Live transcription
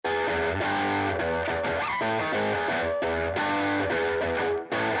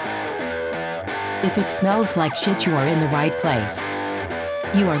If it smells like shit, you are in the right place.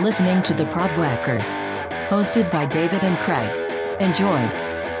 You are listening to the Podwhackers, hosted by David and Craig. Enjoy.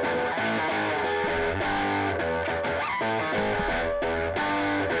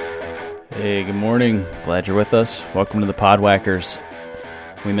 Hey, good morning. Glad you're with us. Welcome to the Podwhackers.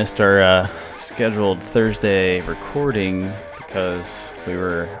 We missed our scheduled Thursday recording because we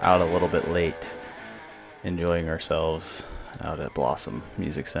were out a little bit late enjoying ourselves out at Blossom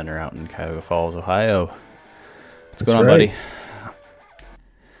Music Center out in Cuyahoga Falls, Ohio. What's going on, buddy?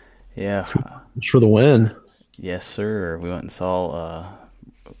 Yeah. It's for the win. Yes, sir. We went and saw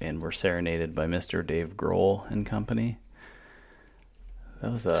and were serenaded by Mr. Dave Grohl and company.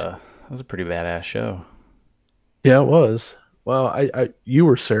 That was a pretty badass show. Yeah, it was. Well, you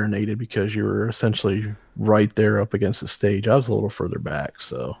were serenaded because you were essentially right there up against the stage. I was a little further back,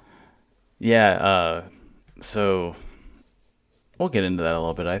 so. Yeah, so we'll get into that a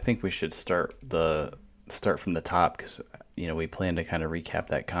little bit. I think we should start from the top because we plan to kind of recap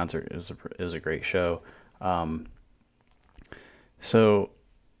that concert. It was a great show. So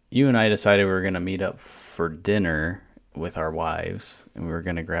you and I decided we were going to meet up for dinner with our wives, and we were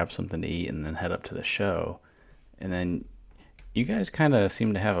going to grab something to eat and then head up to the show. And then you guys kind of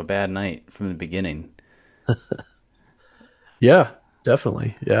seemed to have a bad night from the beginning. Yeah,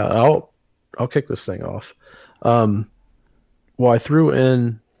 definitely. Yeah, I'll kick this thing off. Well, I threw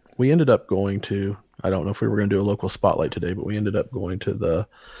in. We ended up going to. I don't know if we were going to do a local spotlight today, but we ended up going to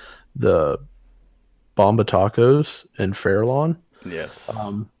the Bomba Tacos in Fairlawn. Yes.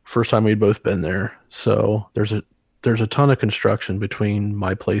 First time we'd both been there. So there's a ton of construction between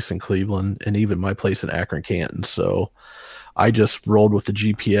my place in Cleveland and even my place in Akron, Canton. So I just rolled with the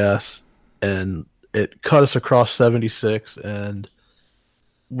GPS and it cut us across 76 and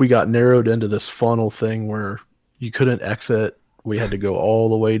we got narrowed into this funnel thing where you couldn't exit. We had to go all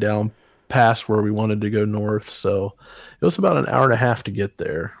the way down past where we wanted to go north. So it was about an hour and a half to get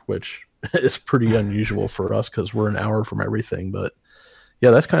there, which is pretty unusual for us because we're an hour from everything. But yeah,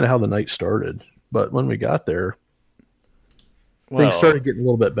 that's kind of how the night started. But when we got there, things started getting a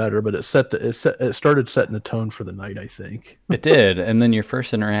little bit better, but it started setting the tone for the night, I think. It did. And then your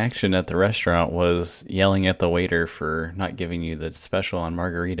first interaction at the restaurant was yelling at the waiter for not giving you the special on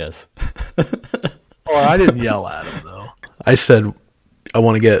margaritas. Oh, I didn't yell at him, though. I said, I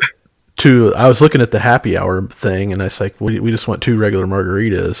want to get two. I was looking at the happy hour thing, and I was like, we just want 2 regular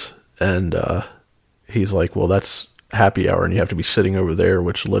margaritas. And he's like, well, that's happy hour, and you have to be sitting over there,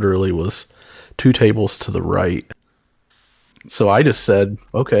 which literally was 2 tables to the right. So I just said,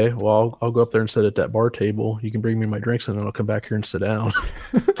 okay, well, I'll go up there and sit at that bar table. You can bring me my drinks, and then I'll come back here and sit down.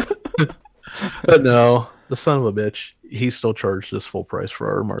 But no, the son of a bitch, he still charged us full price for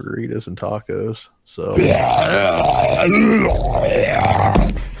our margaritas and tacos. So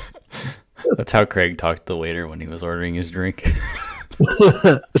that's how Craig talked to the waiter when he was ordering his drink.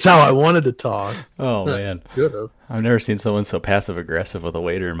 That's how I wanted to talk. Oh, man. Good. I've never seen someone so passive-aggressive with a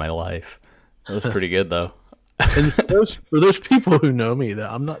waiter in my life. That was pretty good, though. And for those people who know me, that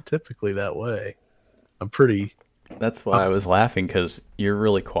I'm not typically that way. I'm pretty. That's why I was laughing, because you're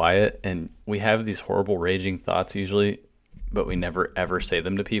really quiet, and we have these horrible raging thoughts usually, but we never ever say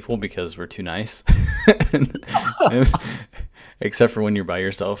them to people because we're too nice. Except for when you're by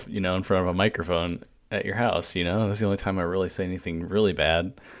yourself, in front of a microphone at your house. That's the only time I really say anything really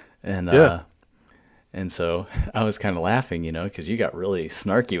bad. And yeah. And so I was kind of laughing, because you got really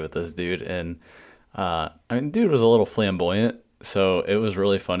snarky with this dude, and dude was a little flamboyant, so it was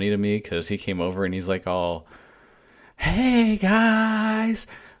really funny to me because he came over and he's like, "Oh, hey guys,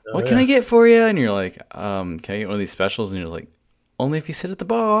 what can I get for you?" And you're like, "Can I get one of these specials?" And you're like, "Only if you sit at the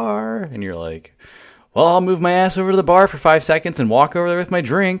bar." And you're like, "Well, I'll move my ass over to the bar for 5 seconds and walk over there with my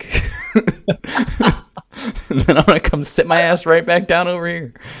drink, and then I'm gonna come sit my ass right back down over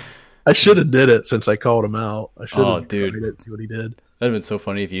here." I should have did it since I called him out. I should have tried it, see what he did. That'd have been so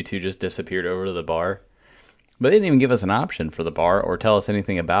funny if you two just disappeared over to the bar. But they didn't even give us an option for the bar or tell us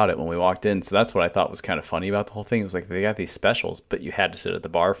anything about it when we walked in. So that's what I thought was kind of funny about the whole thing. It was like they got these specials, but you had to sit at the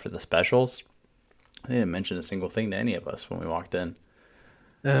bar for the specials. They didn't mention a single thing to any of us when we walked in.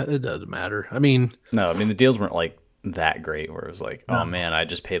 It doesn't matter. The deals weren't like that great where it was like, oh man, I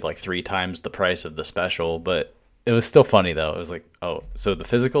just paid like 3 times the price of the special. But it was still funny though. It was like, oh, so the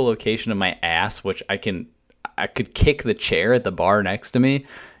physical location of my ass, which I could kick the chair at the bar next to me,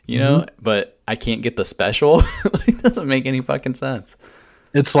 but I can't get the special. It doesn't make any fucking sense.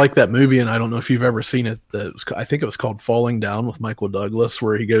 It's like that movie, and I don't know if you've ever seen it. I think it was called Falling Down with Michael Douglas,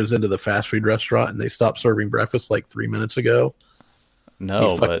 where he goes into the fast food restaurant and they stop serving breakfast like 3 minutes ago.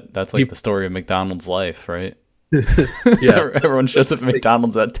 No, but that's like the story of McDonald's life, right? Yeah. Everyone shows up at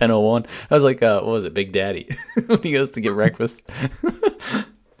McDonald's at 10:01. I was like, what was it, Big Daddy? When he goes to get breakfast.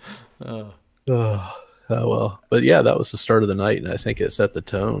 Oh, well. But yeah, that was the start of the night, and I think it set the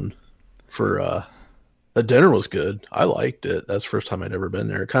tone for the dinner was good. I liked it. That's the first time I'd ever been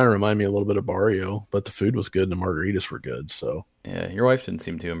there. It kind of reminded me a little bit of Barrio, but the food was good and the margaritas were good. So yeah, your wife didn't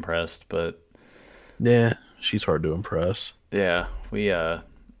seem too impressed, but yeah, she's hard to impress. yeah, we I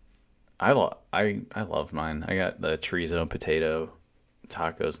love mine. I got the chorizo and potato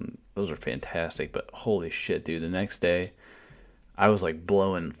tacos, and those are fantastic. But holy shit, dude! The next day, I was like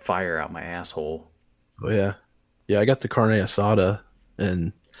blowing fire out my asshole. Oh yeah, yeah. I got the carne asada,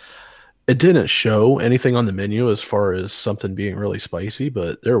 and it didn't show anything on the menu as far as something being really spicy,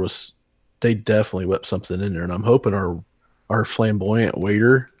 but they definitely whipped something in there, and I'm hoping our flamboyant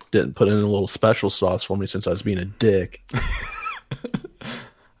waiter didn't put in a little special sauce for me since I was being a dick.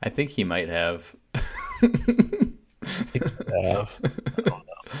 I think he might have. I don't know.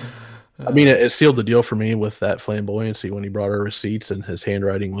 I mean, it sealed the deal for me with that flamboyancy when he brought our receipts, and his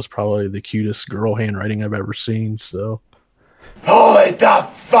handwriting was probably the cutest girl handwriting I've ever seen. So, holy the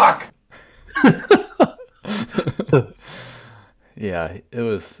fuck! Yeah, it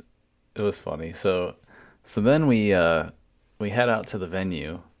was funny. So then we head out to the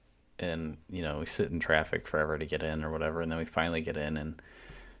venue, and we sit in traffic forever to get in or whatever, and then we finally get in, and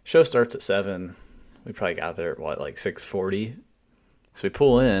show starts at 7. We probably got there at like 6:40. So we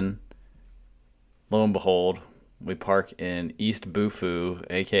pull in. Lo and behold, we park in East Bufu,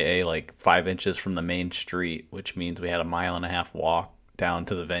 aka like 5 inches from the main street, which means we had a 1.5 mile walk down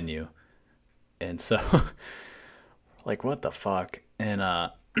to the venue. And so, like, what the fuck? And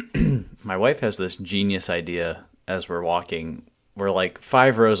my wife has this genius idea as we're walking. We're like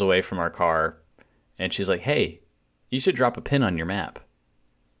 5 rows away from our car, and she's like, "Hey, you should drop a pin on your map."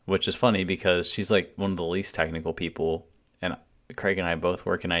 Which is funny because she's like one of the least technical people, and Craig and I both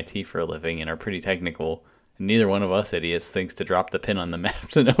work in IT for a living and are pretty technical. And neither one of us idiots thinks to drop the pin on the map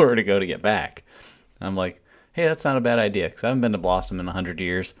to know where to go to get back. And I'm like, hey, that's not a bad idea because I haven't been to Blossom in 100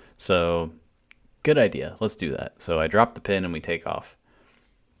 years. So good idea. Let's do that. So I drop the pin and we take off.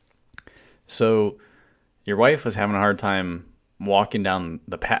 So your wife was having a hard time walking down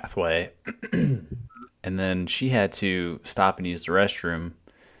the pathway, and then she had to stop and use the restroom.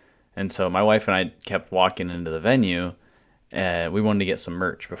 And so my wife and I kept walking into the venue. We wanted to get some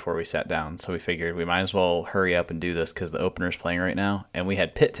merch before we sat down, so we figured we might as well hurry up and do this because the opener's playing right now. And we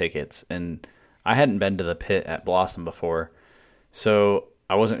had pit tickets, and I hadn't been to the pit at Blossom before, so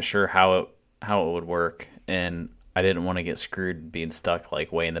I wasn't sure how it would work, and I didn't want to get screwed being stuck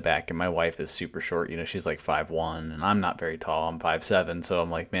like way in the back. And my wife is super short, she's like 5'1", and I'm not very tall. I'm 5'7", so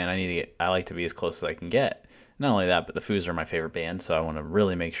I'm like, man, I like to be as close as I can get. Not only that, but the Foos are my favorite band, so I want to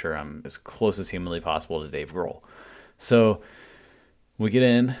really make sure I'm as close as humanly possible to Dave Grohl. So we get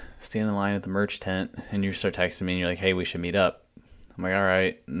in, stand in line at the merch tent, and you start texting me, and you're like, hey, we should meet up. I'm like, all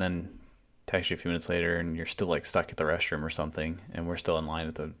right. And then text you a few minutes later, and you're still like stuck at the restroom or something, and we're still in line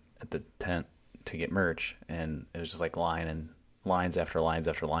at the tent to get merch. And it was just like lines after lines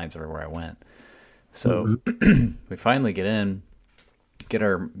after lines everywhere I went. So we finally get in, get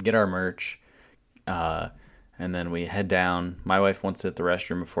our merch, and then we head down. My wife wants to hit the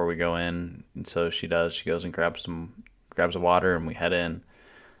restroom before we go in, and so she does. She goes and grabs a water, and we head in.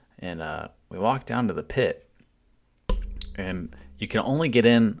 And we walk down to the pit. And you can only get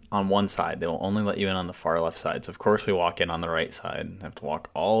in on one side. They will only let you in on the far left side. So, of course, we walk in on the right side. I have to walk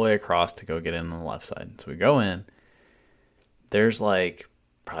all the way across to go get in on the left side. So we go in. There's like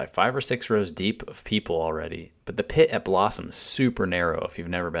probably 5 or 6 rows deep of people already. But the pit at Blossom is super narrow if you've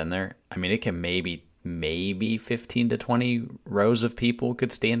never been there. I mean, it can maybe 15 to 20 rows of people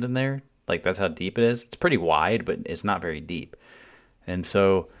could stand in there. Like, that's how deep it is. It's pretty wide, but it's not very deep. And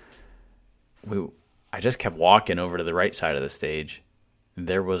so I just kept walking over to the right side of the stage.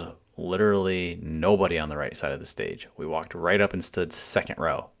 There was literally nobody on the right side of the stage. We walked right up and stood second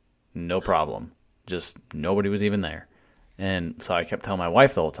row. No problem. Just nobody was even there. And so I kept telling my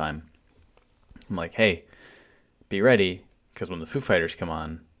wife the whole time, I'm like, hey, be ready, because when the Foo Fighters come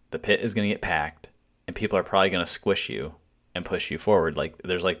on, the pit is going to get packed, and people are probably going to squish you and push you forward. Like,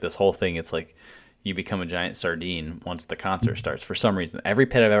 there's like this whole thing. It's like you become a giant sardine once the concert starts. For some reason, every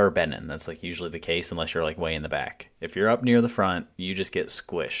pit I've ever been in, that's like usually the case unless you're like way in the back. If you're up near the front, you just get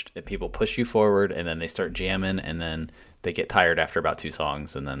squished. If people push you forward, and then they start jamming, and then they get tired after about 2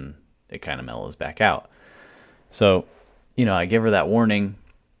 songs, and then it kind of mellows back out. So, I give her that warning,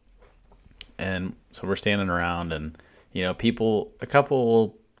 and so we're standing around, and people, a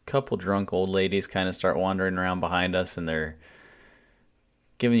couple drunk old ladies kind of start wandering around behind us, and they're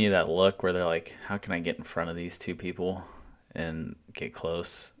giving you that look where they're like, how can I get in front of these two people and get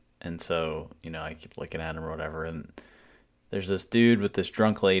close? And so, I keep looking at him or whatever. And there's this dude with this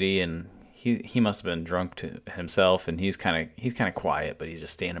drunk lady, and he must have been drunk to himself. And he's kind of quiet, but he's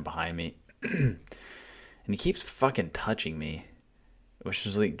just standing behind me. And he keeps fucking touching me, which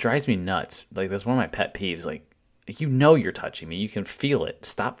is like drives me nuts. Like, that's one of my pet peeves. Like, you're touching me. You can feel it.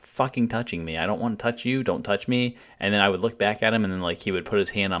 Stop fucking touching me. I don't want to touch you. Don't touch me. And then I would look back at him, and then like he would put his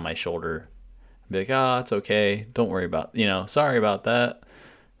hand on my shoulder and be like, "Oh, it's okay. Don't worry about, sorry about that."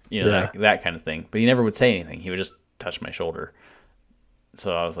 That kind of thing. But he never would say anything. He would just touch my shoulder.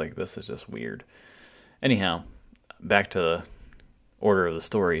 So I was like, this is just weird. Anyhow, back to the order of the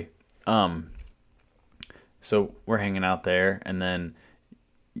story. So we're hanging out there, and then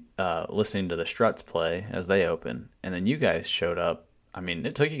listening to the Struts play as they open, and then you guys showed up. I mean,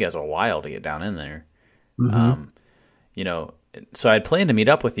 it took you guys a while to get down in there. Mm-hmm. So I had planned to meet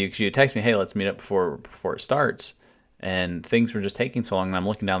up with you because you text me, "Hey, let's meet up before it starts." And things were just taking so long, and I'm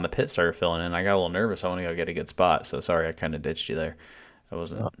looking down, the pit started filling in. I got a little nervous. I want to go get a good spot. So sorry, I kind of ditched you there. I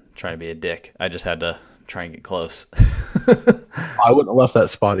wasn't trying to be a dick. I just had to try and get close. I wouldn't have left that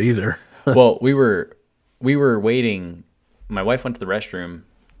spot either. Well, we were waiting. My wife went to the restroom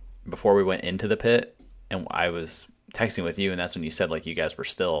before we went into the pit, and I was texting with you, and that's when you said like you guys were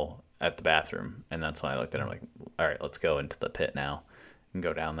still at the bathroom, and that's when I looked at her like, all right, let's go into the pit now and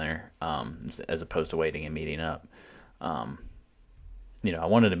go down there, as opposed to waiting and meeting up. I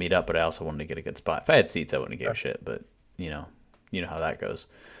wanted to meet up, but I also wanted to get a good spot. If I had seats, I wouldn't have gave a shit, but you know how that goes.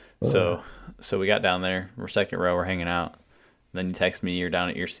 So we got down there, we're second row, we're hanging out. Then you text me, you're down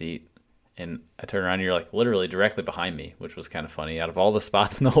at your seat. And I turn around and you're like literally directly behind me, which was kind of funny. Out of all the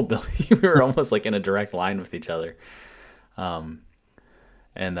spots in the whole building, we were almost like in a direct line with each other. So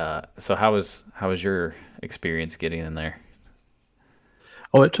how was your experience getting in there?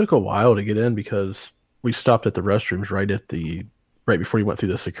 Oh, it took a while to get in because we stopped at the restrooms right before you went through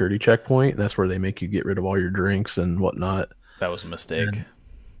the security checkpoint. That's where they make you get rid of all your drinks and whatnot. That was a mistake.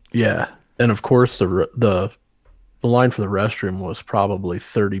 Yeah. And of course the line for the restroom was probably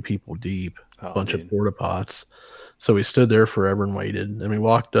 30 people deep, a bunch of porta pots. So we stood there forever and waited. And we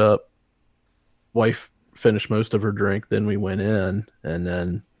walked up. Wife finished most of her drink. Then we went in. And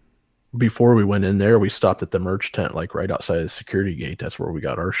then before we went in there, we stopped at the merch tent, like right outside the security gate. That's where we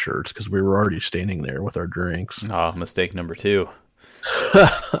got our shirts because we were already standing there with our drinks. Oh, mistake number 2.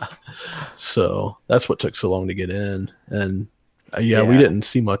 So that's what took so long to get in. And we didn't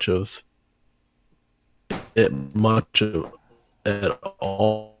see much of it at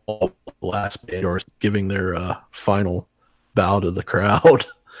all last bit, or giving their final bow to the crowd.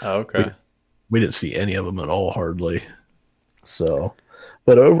 Oh, okay. We didn't see any of them at all, hardly. So,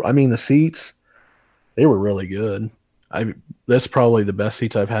 but the seats, they were really good. That's probably the best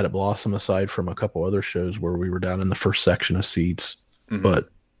seats I've had at Blossom, aside from a couple other shows where we were down in the first section of seats. Mm-hmm. But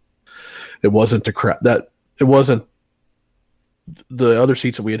it wasn't the other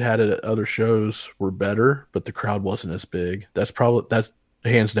seats that we had at other shows were better, but the crowd wasn't as big. That's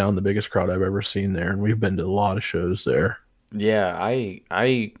hands down the biggest crowd I've ever seen there, and we've been to a lot of shows there. Yeah,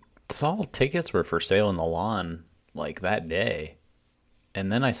 I saw tickets were for sale in the lawn like that day,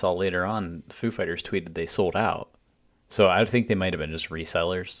 and then I saw later on Foo Fighters tweeted they sold out. So I think they might have been just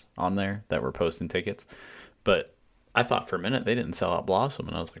resellers on there that were posting tickets. But I thought for a minute they didn't sell out Blossom,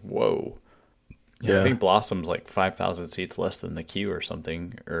 and I was like, whoa. Yeah. I think Blossom's like 5,000 seats less than the queue or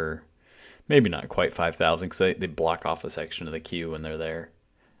something, or maybe not quite 5,000 because they block off a section of the queue when they're there.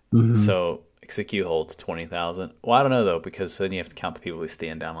 Mm-hmm. So the queue holds 20,000. Well, I don't know though, because then you have to count the people who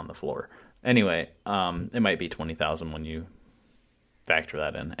stand down on the floor. Anyway, it might be 20,000 when you factor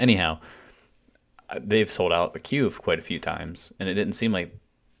that in. Anyhow, they've sold out the queue quite a few times, and it didn't seem like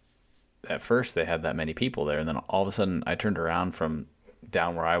at first they had that many people there. And then all of a sudden I turned around from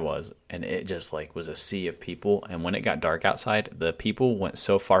down where I was, and it just like was a sea of people. And when it got dark outside, the people went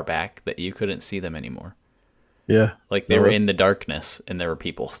so far back that you couldn't see them anymore. Yeah. Like they were in the darkness and there were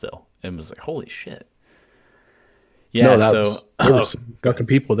people still. It was like, holy shit. Yeah. There was fucking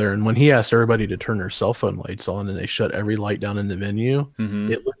people there. And when he asked everybody to turn their cell phone lights on and they shut every light down in the venue,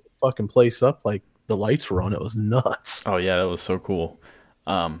 mm-hmm. It lit the fucking place up like the lights were on. It was nuts. Oh yeah. That was so cool.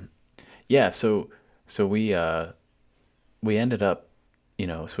 Yeah. So we ended up,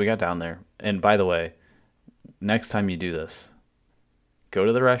 so we got down there. And by the way, next time you do this, go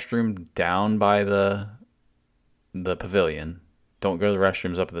to the restroom down by the pavilion. Don't go to the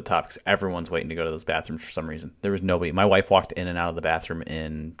restrooms up at the top because everyone's waiting to go to those bathrooms for some reason. There was nobody. My wife walked in and out of the bathroom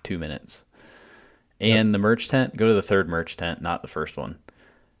in 2 minutes. And The merch tent, go to the third merch tent, not the first one.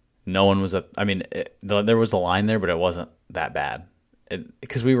 No one was there was a line there, but it wasn't that bad.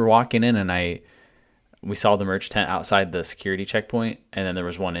 because we were walking in and we saw the merch tent outside the security checkpoint, and then there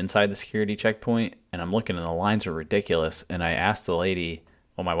was one inside the security checkpoint, and I'm looking and the lines are ridiculous. And I asked the lady,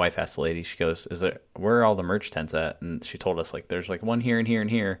 well, my wife asked the lady, she goes, where are all the merch tents at? And she told us, like, there's like one here and here and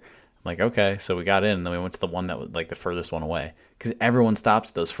here. I'm like, okay. So we got in, and then we went to the one that was like the furthest one away, because everyone stops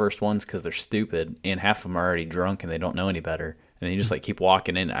at those first ones because they're stupid, and half of them are already drunk and they don't know any better. And then you just like keep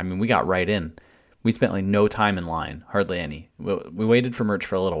walking in. I mean, we got right in. We spent like no time in line, hardly any. We waited for merch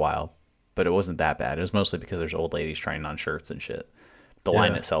for a little while, but it wasn't that bad. It was mostly because there's old ladies trying on shirts and shit. The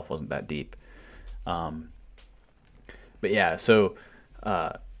line itself wasn't that deep. But yeah, so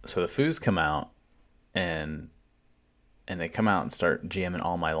the Foos come out, and they come out and start jamming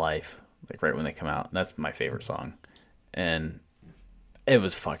All My Life, like right when they come out. And that's my favorite song. And it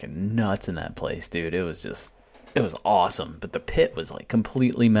was fucking nuts in that place, dude. It was awesome. But the pit was like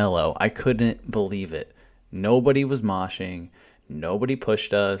completely mellow. I couldn't believe it. Nobody was moshing. Nobody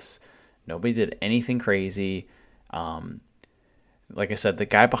pushed us. Nobody did anything crazy. Like I said, the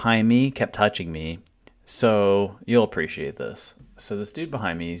guy behind me kept touching me. So you'll appreciate this. So this dude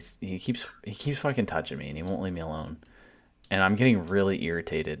behind me, he keeps fucking touching me, and he won't leave me alone. And I'm getting really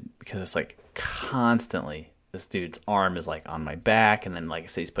irritated because it's like constantly this dude's arm is like on my back, and then like I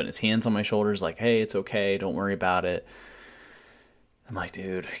say, he's putting his hands on my shoulders, like, hey, it's okay, don't worry about it. I'm like,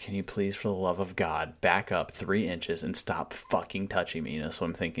 dude, can you please, for the love of God, back up 3 inches and stop fucking touching me? That's what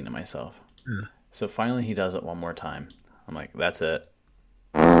I'm thinking to myself. Yeah. So finally he does it one more time. I'm like, that's it.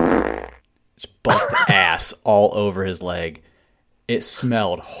 Just bust ass all over his leg. It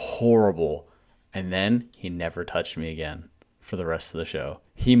smelled horrible. And then he never touched me again for the rest of the show.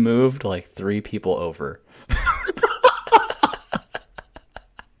 He moved like 3 people over.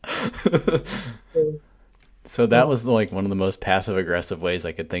 So that was like one of the most passive aggressive ways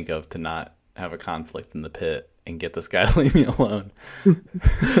I could think of to not have a conflict in the pit and get this guy to leave me alone.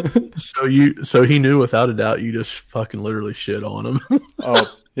 So he knew without a doubt you just fucking literally shit on him.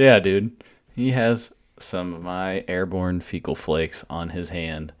 Oh yeah, dude. He has some of my airborne fecal flakes on his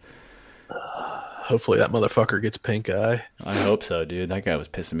hand. Hopefully that motherfucker gets pink eye. I hope so, dude. That guy was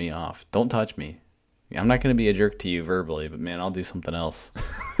pissing me off. Don't touch me. I'm not going to be a jerk to you verbally, but man, I'll do something else.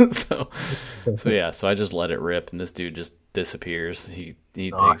 So I just let it rip, and this dude just disappears. He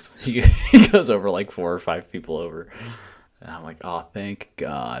thinks he goes over like 4 or 5 people over, and I'm like, oh, thank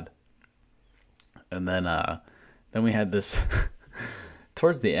God. And then we had this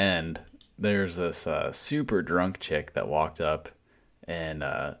towards the end. There's this super drunk chick that walked up, and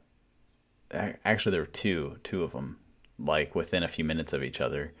actually there were two of them, like within a few minutes of each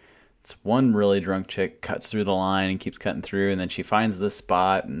other. It's one really drunk chick cuts through the line and keeps cutting through, and then she finds this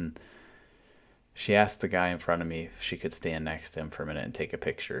spot, and she asked the guy in front of me if she could stand next to him for a minute and take a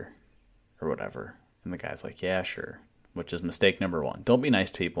picture or whatever. And the guy's like, yeah, sure, which is mistake number 1. Don't be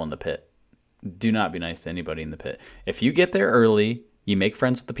nice to people in the pit. Do not be nice to anybody in the pit. If you get there early, you make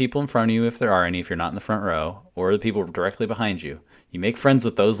friends with the people in front of you, if there are any, if you're not in the front row, or the people directly behind you. You make friends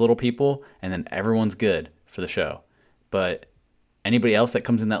with those little people, and then everyone's good for the show. But anybody else that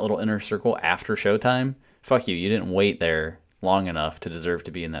comes in that little inner circle after showtime, fuck you. You didn't wait there long enough to deserve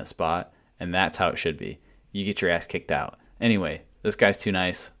to be in that spot, and that's how it should be. You get your ass kicked out. Anyway, this guy's too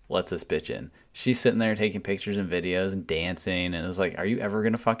nice. Lets this bitch in. She's sitting there taking pictures and videos and dancing, and it was like, are you ever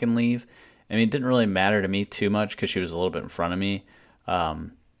going to fucking leave? I mean, it didn't really matter to me too much because she was a little bit in front of me,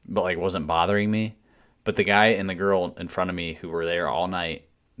 but like wasn't bothering me. But the guy and the girl in front of me who were there all night,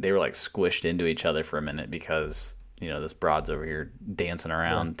 they were like squished into each other for a minute because, you know, this broad's over here dancing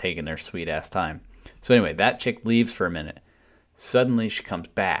around, taking their sweet ass time. So anyway, that chick leaves for a minute. Suddenly she comes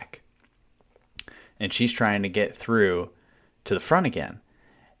back, and she's trying to get through to the front again.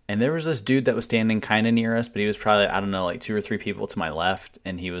 And there was this dude that was standing kind of near us, but he was probably, I don't know, like 2 or 3 people to my left.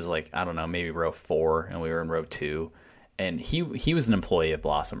 And he was like, I don't know, maybe row 4, and we were in row 2. And he was an employee of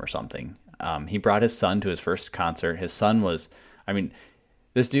Blossom or something. He brought his son to his first concert. His son was, I mean,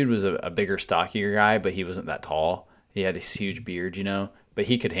 this dude was a bigger, stockier guy, but he wasn't that tall. He had this huge beard, you know, but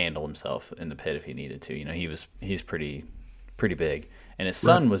he could handle himself in the pit if he needed to. You know, he's pretty big. And his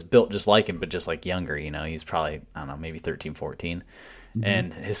son was built just like him, but just like younger, you know. He's probably, I don't know, maybe 13, 14. Mm-hmm.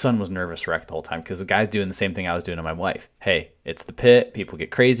 And his son was nervous wreck the whole time because the guy's doing the same thing I was doing to my wife. Hey, it's the pit. People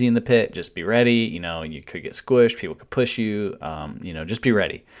get crazy in the pit. Just be ready. You know, you could get squished. People could push you. You know, just be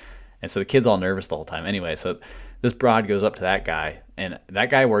ready. And so the kid's all nervous the whole time. Anyway, so this broad goes up to that guy, and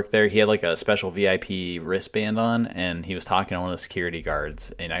that guy worked there. He had like a special VIP wristband on, and he was talking to one of the security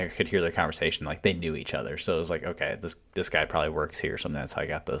guards, and I could hear their conversation. Like they knew each other. So it was like, okay, this guy probably works here or something. That's how I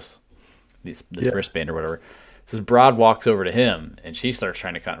got this wristband or whatever. So this broad walks over to him, and she starts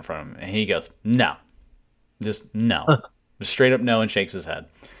trying to cut in front of him, and he goes, no, just no, Just straight up no, and shakes his head.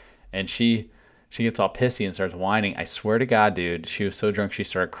 And she gets all pissy and starts whining. I swear to God, dude, she was so drunk she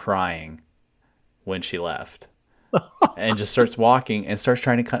started crying when she left. And just starts walking and starts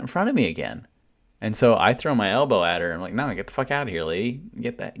trying to cut in front of me again. And so I throw my elbow at her. I'm like, no, get the fuck out of here, lady.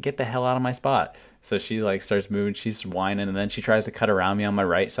 Get the hell out of my spot. So she like starts moving. She's whining, and then she tries to cut around me on my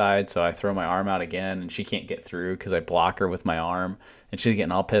right side. So I throw my arm out again, and she can't get through because I block her with my arm. And she's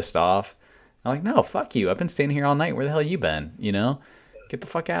getting all pissed off. I'm like, no, fuck you. I've been standing here all night. Where the hell you been? You know? Get the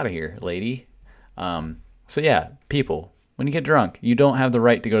fuck out of here, lady. So yeah, people, when you get drunk, you don't have the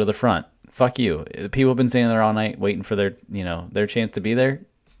right to go to the front. Fuck you. The people have been standing there all night waiting for their chance to be there.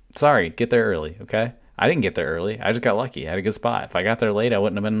 Sorry, get there early, okay? I didn't get there early. I just got lucky. I had a good spot. If I got there late, I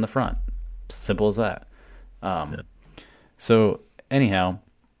wouldn't have been in the front. Simple as that. So anyhow,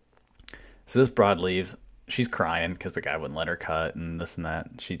 so this broad leaves. She's crying because the guy wouldn't let her cut and this and that.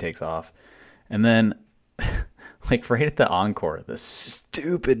 She takes off. And then, like right at the encore, the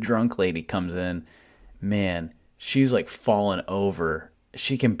stupid drunk lady comes in. Man, she's like falling over.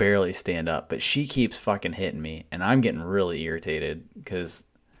 She can barely stand up, but she keeps fucking hitting me. And I'm getting really irritated because,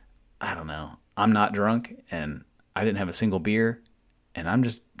 I don't know, I'm not drunk and I didn't have a single beer. And I'm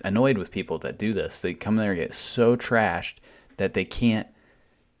just annoyed with people that do this. They come there and get so trashed that they can't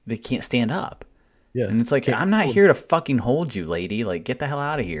stand up. Yeah. And it's like, I'm not here to fucking hold you, lady. Like, get the hell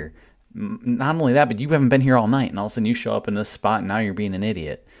out of here. Not only that, but you haven't been here all night, and all of a sudden you show up in this spot, and now you're being an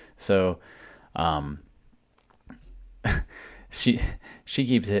idiot. So, she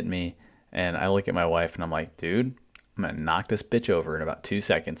keeps hitting me, and I look at my wife, and I'm like, dude, I'm gonna knock this bitch over in about 2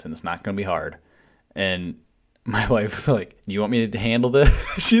 seconds, and it's not gonna be hard. And my wife was like, do you want me to handle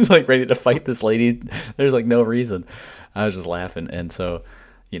this? She's like ready to fight this lady. There's like no reason. I was just laughing, and so,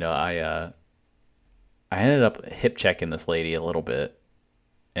 I ended up hip checking this lady a little bit,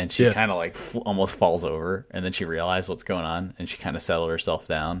 and she kind of like almost falls over, and then she realized what's going on, and she kind of settled herself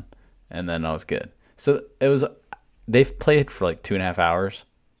down, and then I was good. So they've played for like 2.5 hours.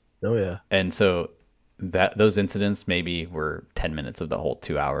 Oh yeah. And so those incidents maybe were 10 minutes of the whole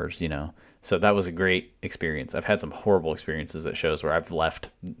 2 hours, So that was a great experience. I've had some horrible experiences at shows where I've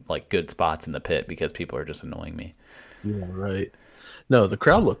left like good spots in the pit because people are just annoying me. Yeah, right. No, the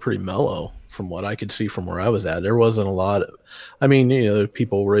crowd looked pretty mellow from what I could see from where I was at. There wasn't a lot of,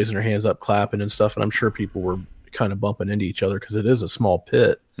 people raising their hands up, clapping and stuff. And I'm sure people were kind of bumping into each other because it is a small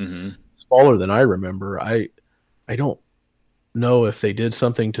pit, smaller than I remember. I don't know if they did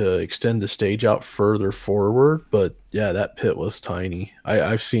something to extend the stage out further forward, but yeah, that pit was tiny.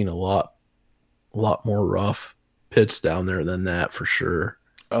 I've seen a lot more rough pits down there than that for sure.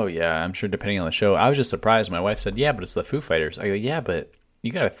 Oh yeah, I'm sure depending on the show. I was just surprised. My wife said, yeah, but it's the Foo Fighters. I go, yeah, but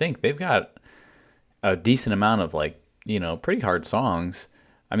you got to think they've got a decent amount of like, pretty hard songs.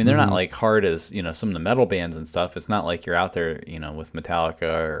 I mean, they're not like hard as, some of the metal bands and stuff. It's not like you're out there, with Metallica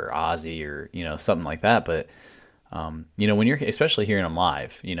or Ozzy or, something like that. But, when you're especially hearing them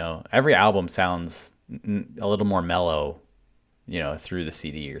live, every album sounds a little more mellow, through the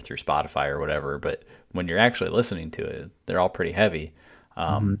CD or through Spotify or whatever. But when you're actually listening to it, they're all pretty heavy.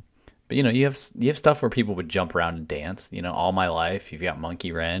 But you have stuff where people would jump around and dance. All My Life. You've got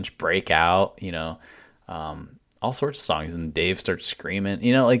Monkey Wrench, Breakout. All sorts of songs. And Dave starts screaming.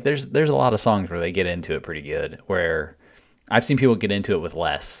 There's a lot of songs where they get into it pretty good. Where I've seen people get into it with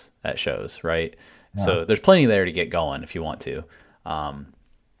less at shows, right? Yeah. So there's plenty there to get going if you want to.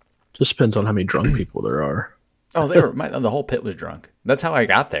 Just depends on how many drunk people there are. Oh, the whole pit was drunk. That's how I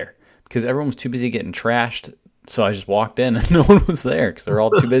got there because everyone was too busy getting trashed. So I just walked in and no one was there because they're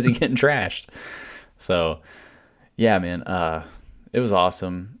all too busy getting trashed. So, yeah, man, it was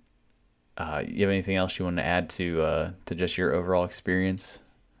awesome. You have anything else you want to add to just your overall experience?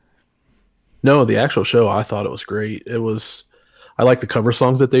 No, the actual show, I thought it was great. I like the cover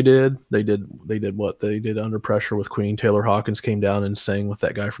songs that they did. They did what they did Under Pressure with Queen. Taylor Hawkins came down and sang with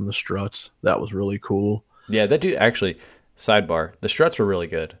that guy from the Struts. That was really cool. Yeah, that dude actually. Sidebar: the Struts were really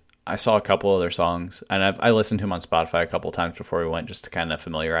good. I saw a couple of their songs, and I listened to them on Spotify a couple of times before we went just to kind of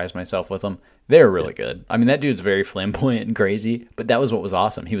familiarize myself with them. They were really good. I mean, that dude's very flamboyant and crazy, but that was what was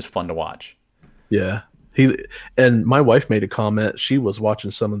awesome. He was fun to watch. Yeah. And my wife made a comment. She was watching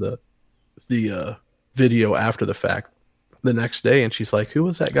some of the video after the fact the next day, and she's like, who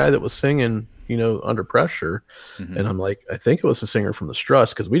was that guy that was singing, Under Pressure? Mm-hmm. And I'm like, I think it was the singer from the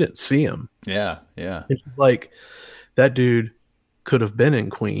Struts because we didn't see him. Yeah, yeah. And she's like, that dude could have been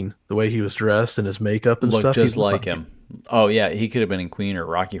in Queen, the way he was dressed and his makeup and looked stuff. Just like him. Oh yeah, he could have been in Queen or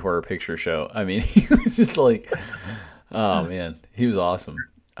Rocky Horror Picture Show. I mean, he was just like, oh man, he was awesome.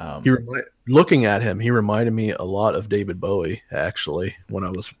 Looking at him, he reminded me a lot of David Bowie, actually, when I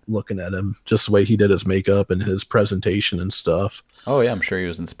was looking at him, just the way he did his makeup and his presentation and stuff. Oh, yeah, I'm sure he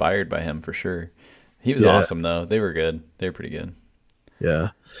was inspired by him for sure. He was awesome, though. They were good. They were pretty good. Yeah.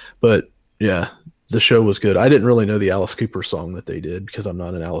 But, yeah, the show was good. I didn't really know the Alice Cooper song that they did because I'm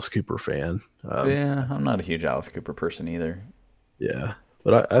not an Alice Cooper fan. Yeah, I'm not a huge Alice Cooper person either. Yeah.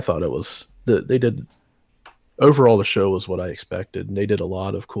 But I thought it was... They did... Overall, the show was what I expected, and they did a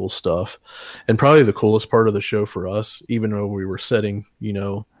lot of cool stuff. And probably the coolest part of the show for us, even though we were sitting,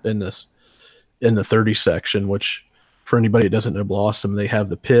 in the 30 section, which for anybody that doesn't know Blossom, they have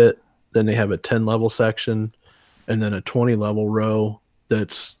the pit, then they have a 10 level section, and then a 20 level row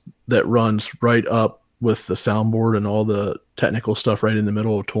that runs right up with the soundboard and all the technical stuff right in the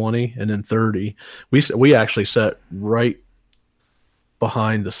middle of 20, and then 30. We actually sat right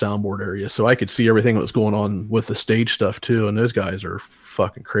behind the soundboard area, so I could see everything that was going on with the stage stuff too. And those guys are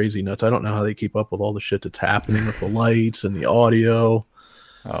fucking crazy nuts. I don't know how they keep up with all the shit that's happening with the lights and the audio.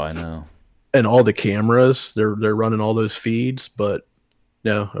 Oh, I know. And all the cameras. They're running all those feeds. But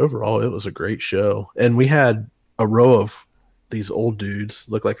no, overall, it was a great show. And we had a row of these old dudes,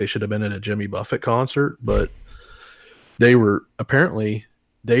 looked like they should have been at a Jimmy Buffett concert, but they were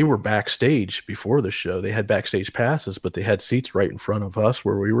backstage before the show. They had backstage passes, but they had seats right in front of us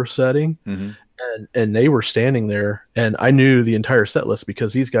where we were sitting. Mm-hmm. And they were standing there, and I knew the entire set list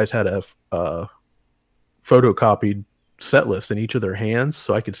because these guys had a photocopied set list in each of their hands,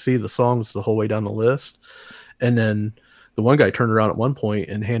 so I could see the songs the whole way down the list. And then the one guy turned around at one point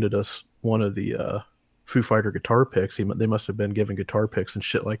and handed us one of the Foo Fighter guitar picks. They must have been giving guitar picks and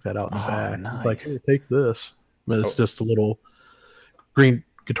shit like that out in the back. Nice. It's like, hey, take this. But it's just a little green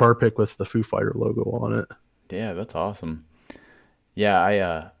guitar pick with the Foo Fighter logo on it. Yeah, that's awesome.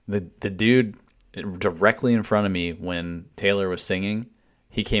 Yeah, the dude directly in front of me when Taylor was singing,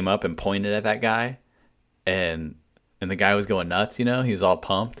 he came up and pointed at that guy, and the guy was going nuts, he was all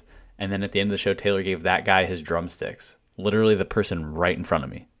pumped. And then at the end of the show, Taylor gave that guy his drumsticks. Literally the person right in front of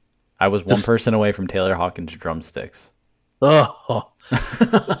me. I was one person away from Taylor Hawkins' drumsticks. Oh,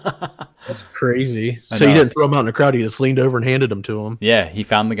 that's crazy. So you didn't throw him out in the crowd. You just leaned over and handed them to him. Yeah, he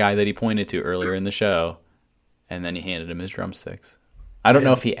found the guy that he pointed to earlier in the show, and then he handed him his drumsticks. I don't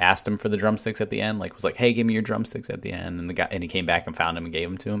know if he asked him for the drumsticks at the end, was like, "Hey, give me your drumsticks at the end," and he came back and found him and gave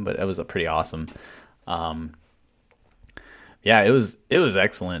them to him. But it was pretty awesome. Yeah, it was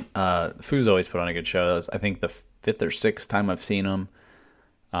excellent. Foo's always put on a good show. That was, I think, the 5th or 6th time I've seen him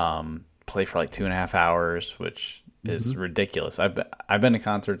play for like 2.5 hours, which is ridiculous. I've been to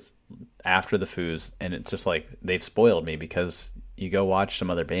concerts after the Foos, and it's just like they've spoiled me because you go watch some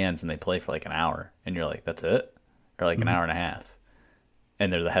other bands and they play for like an hour, and you're like, that's it, or like an hour and a half,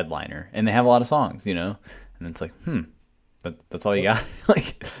 and they're the headliner, and they have a lot of songs, and it's like, that's all you got.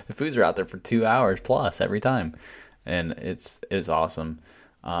 Like the Foos are out there for 2 hours plus every time, and it's awesome.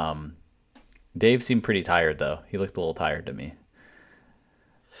 Dave seemed pretty tired though. He looked a little tired to me.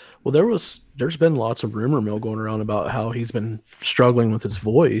 Well, there's been lots of rumor mill going around about how he's been struggling with his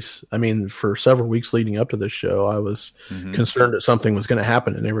voice. I mean, for several weeks leading up to this show, I was concerned that something was going to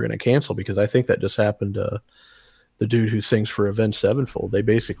happen and they were going to cancel, because I think that just happened to the dude who sings for Avenged Sevenfold. They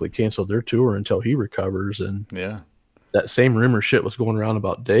basically canceled their tour until he recovers, and that same rumor shit was going around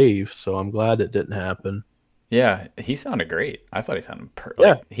about Dave, so I'm glad it didn't happen. Yeah, he sounded great. I thought he sounded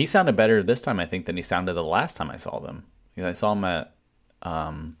he sounded better this time, I think, than he sounded the last time I saw them. Because I saw him at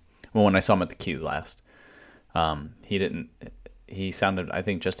when I saw him at the Q last, he sounded, I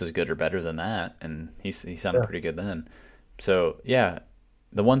think, just as good or better than that, and he sounded pretty good then. So yeah,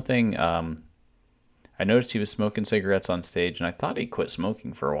 the one thing I noticed, he was smoking cigarettes on stage, and I thought he quit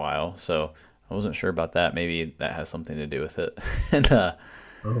smoking for a while, so I wasn't sure about that. Maybe that has something to do with it. And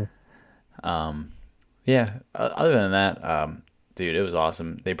yeah, other than that, dude, it was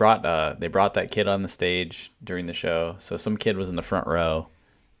awesome. They brought that kid on the stage during the show. So some kid was in the front row,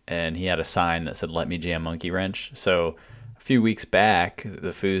 and he had a sign that said, "Let me jam Monkey Wrench." So a few weeks back, the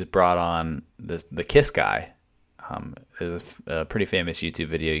Foos brought on the Kiss guy. There's a pretty famous YouTube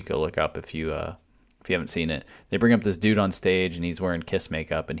video you can go look up if you haven't seen it. They bring up this dude on stage, and he's wearing Kiss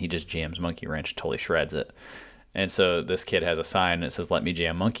makeup, and he just jams Monkey Wrench, totally shreds it. And so this kid has a sign that says, "Let me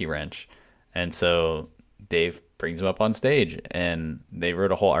jam Monkey Wrench." And so Dave brings him up on stage, and they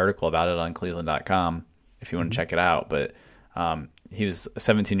wrote a whole article about it on Cleveland.com if you want to check it out. But he was a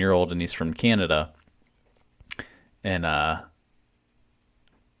 17-year-old, and he's from Canada, and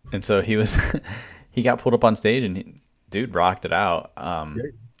so he was he got pulled up on stage, and dude rocked it out.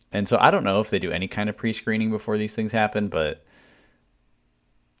 And so I don't know if they do any kind of pre-screening before these things happen, but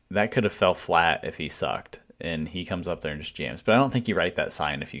that could have fell flat if he sucked. and he comes up there and just jams. But I don't think you write that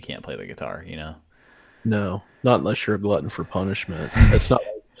sign if you can't play the guitar, you know? No, not unless you're a glutton for punishment. It's not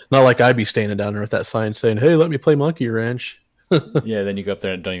like I'd be standing down there with that sign saying, "Hey, let me play Monkey Wrench." Yeah, then you go up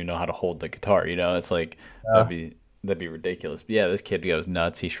there and don't even know how to hold the guitar, you know? It's like, that'd be ridiculous. But yeah, this kid goes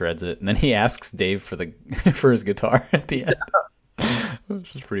nuts. He shreds it. And then he asks Dave for for his guitar at the end,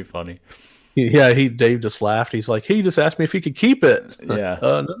 which is pretty funny. Yeah, Dave just laughed. He's like, he just asked me if he could keep it. Yeah.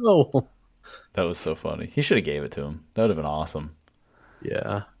 No. That was so funny. He should have gave it to him. That would have been awesome.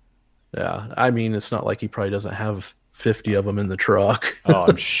 Yeah. Yeah. I mean, it's not like he probably doesn't have 50 of them in the truck. Oh,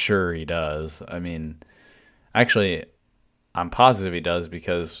 I'm sure he does. I mean, actually, I'm positive he does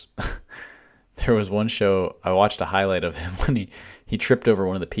because there was one show, I watched a highlight of him when he tripped over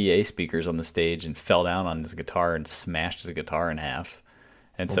one of the PA speakers on the stage and fell down on his guitar and smashed his guitar in half.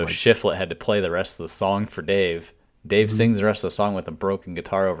 And so Shiflett had to play the rest of the song for Dave. Dave sings the rest of the song with a broken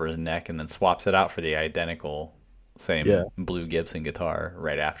guitar over his neck and then swaps it out for the identical same blue Gibson guitar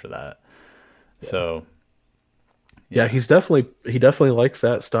right after that. Yeah. So yeah, he definitely likes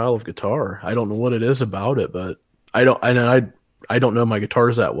that style of guitar. I don't know what it is about it, but I don't know my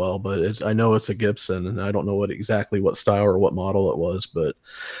guitars that well, but I know it's a Gibson, and I don't know what style or what model it was, but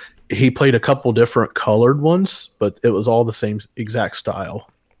he played a couple different colored ones, but it was all the same exact style.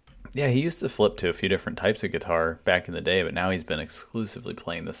 Yeah, he used to flip to a few different types of guitar back in the day, but now he's been exclusively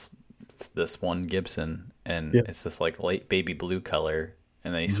playing this one Gibson, and it's this like light baby blue color,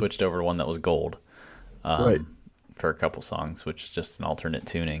 and then he switched over to one that was gold for a couple songs, which is just an alternate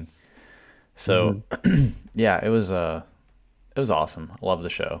tuning. So yeah, it was awesome. I love the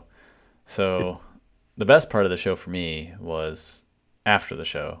show. So the best part of the show for me was after the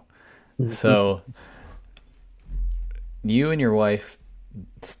show. So you and your wife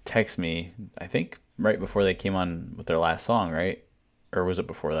text me, I think right before they came on with their last song, right? Or was it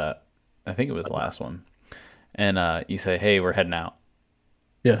before that? I think it was the last one. And you say, "Hey, we're heading out."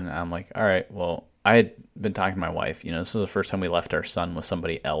 Yeah. And I'm like, all right, well, I had been talking to my wife. You know, this is the first time we left our son with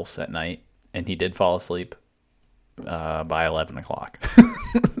somebody else at night, and he did fall asleep by 11 o'clock.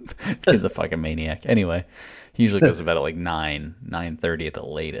 This kid's a fucking maniac. Anyway, he usually goes to bed at like 9:30 at the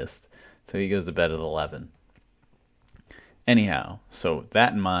latest. So he goes to bed at 11. Anyhow, so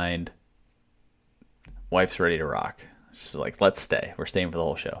that in mind, wife's ready to rock. She's like, let's stay. We're staying for the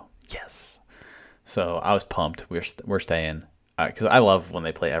whole show. Yes. So I was pumped. We're staying. Because I love when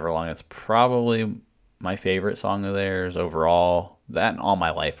they play Everlong. It's probably my favorite song of theirs overall. That and All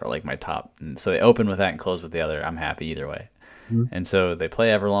My Life are like my top. And so they open with that and close with the other. I'm happy either way. And so they play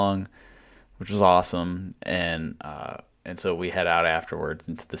Everlong, which was awesome. And so we head out afterwards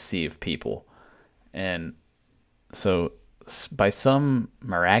into the sea of people. And so by some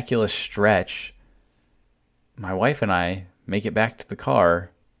miraculous stretch, my wife and I make it back to the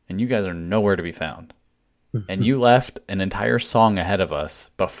car, and you guys are nowhere to be found. And you left an entire song ahead of us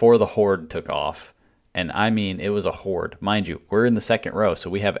before the horde took off. And I mean, it was a horde. Mind you, we're in the second row, so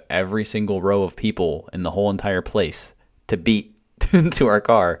we have every single row of people in the whole entire place to beat to our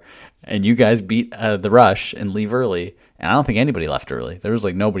car. And you guys beat the rush and leave early. And I don't think anybody left early. There was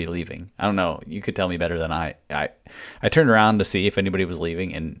like nobody leaving. I don't know. You could tell me better than I turned around to see if anybody was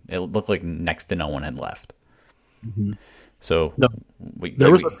leaving, and it looked like next to no one had left. So no,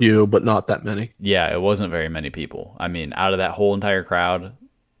 there was a few, but not that many. Yeah, it wasn't very many people. I mean, out of that whole entire crowd,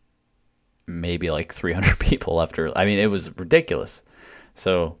 maybe like 300 people left early. I mean, it was ridiculous.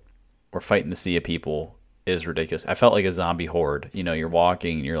 So we're fighting the sea of people. Is ridiculous. I felt like a zombie horde. You know, you're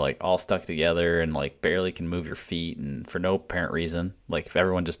walking and you're like all stuck together and like barely can move your feet, and for no apparent reason. Like if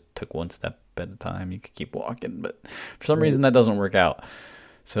everyone just took one step at a time, you could keep walking, but for some reason that doesn't work out.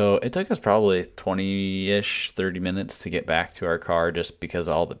 So it took us probably 20-ish, 30 minutes to get back to our car just because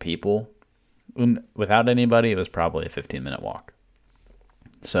of all the people. Without anybody, it was probably a 15-minute walk.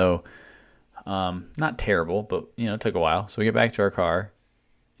 So not terrible, but you know, it took a while. So we get back to our car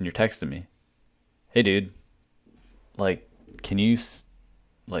and you're texting me, "Hey dude, like, can you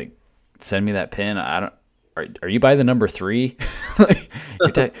like send me that pin? Are you by the number 3?" Like,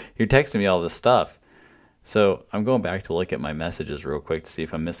 you're texting me all this stuff. So I'm going back to look at my messages real quick to see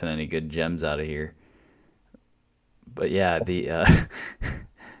if I'm missing any good gems out of here. But yeah,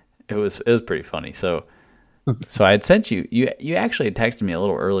 it was pretty funny. So I had sent you actually had texted me a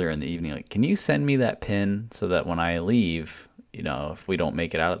little earlier in the evening, like, "Can you send me that pin so that when I leave, you know, if we don't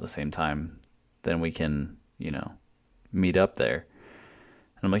make it out at the same time, then we can, you know, meet up there."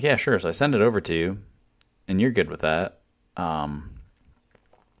 And I'm like, "Yeah, sure." So I send it over to you, and you're good with that.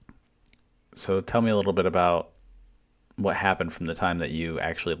 So tell me a little bit about what happened from the time that you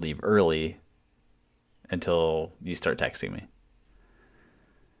actually leave early until you start texting me.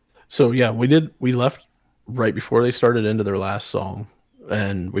 So yeah, we left right before they started into their last song.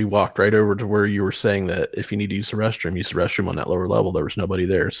 And we walked right over to where you were saying that if you need to use the restroom, use the restroom on that lower level. There was nobody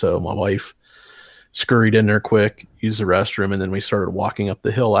there. So my wife scurried in there quick, used the restroom, and then we started walking up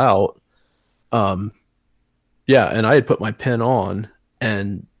the hill out. Yeah, and I had put my pen on,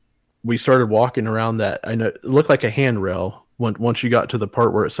 and we started walking around that. I know it looked like a handrail once you got to the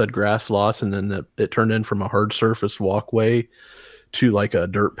part where it said grass lots, and then it turned in from a hard surface walkway to like a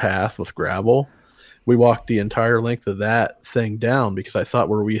dirt path with gravel. We walked the entire length of that thing down because I thought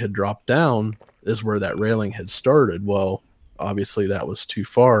where we had dropped down is where that railing had started. Well, obviously that was too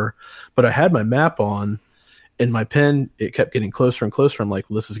far, but I had my map on, and my pen, it kept getting closer and closer. I'm like,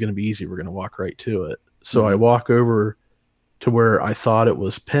 well, this is going to be easy. We're going to walk right to it. So I walk over to where I thought it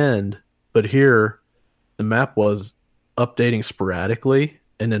was pinned, but here the map was updating sporadically.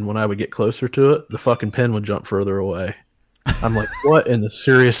 And then when I would get closer to it, the fucking pin would jump further away. I'm like, what in the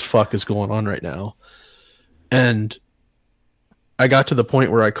serious fuck is going on right now? And I got to the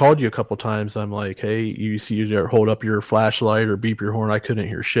point where I called you a couple times. I'm like, hey, you see you hold up your flashlight or beep your horn. I couldn't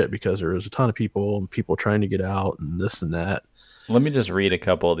hear shit because there was a ton of people and people trying to get out and this and that. Let me just read a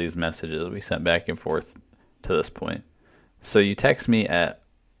couple of these messages we sent back and forth to this point. So you text me at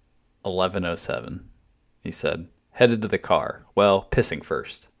 11:07. He said, headed to the car. Well, pissing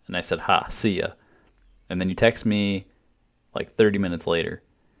first. And I said, ha, see ya. And then you text me like 30 minutes later.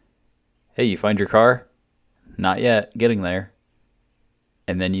 Hey, you find your car? Not yet. Getting there.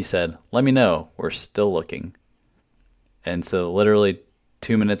 And then you said, let me know. We're still looking. And so literally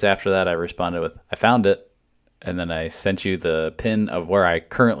 2 minutes after that, I responded with, I found it. And then I sent you the pin of where I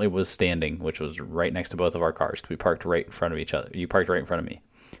currently was standing, which was right next to both of our cars because we parked right in front of each other. You parked right in front of me.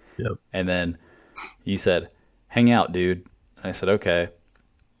 Yep. And then you said, hang out, dude. And I said, okay.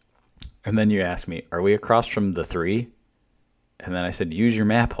 And then you asked me, are we across from the 3? And then I said, use your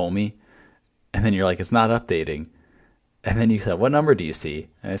map, homie. And then you're like, it's not updating. And then you said, what number do you see?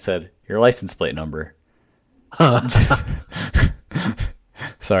 And I said, your license plate number.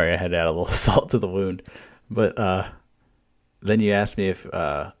 Sorry, I had to add a little salt to the wound. But then you asked me if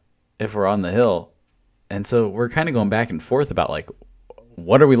we're on the hill. And so we're kind of going back and forth about, like,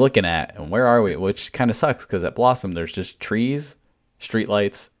 what are we looking at and where are we? Which kind of sucks because at Blossom, there's just trees,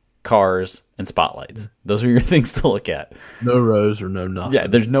 streetlights, cars, and spotlights. Those are your things to look at. No rows or no nothing. Yeah,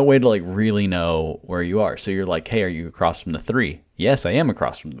 there's no way to, like, really know where you are. So you're like, hey, are you across from the 3? Yes, I am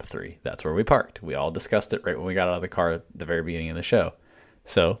across from the 3. That's where we parked. We all discussed it right when we got out of the car at the very beginning of the show.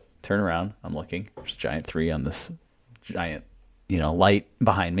 So turn around. I'm looking. There's a giant 3 on this giant, light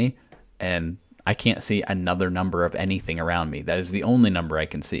behind me. And I can't see another number of anything around me. That is the only number I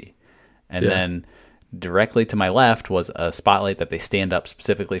can see. And then directly to my left was a spotlight that they stand up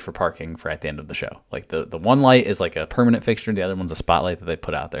specifically for parking for at the end of the show. Like the one light is like a permanent fixture. The other one's a spotlight that they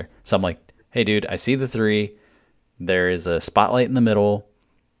put out there. So I'm like, hey, dude, I see the 3. There is a spotlight in the middle,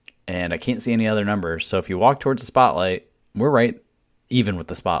 and I can't see any other numbers. So if you walk towards the spotlight, we're right even with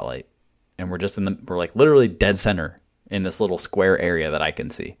the spotlight. And we're like literally dead center in this little square area that I can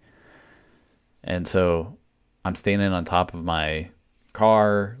see. And so I'm standing on top of my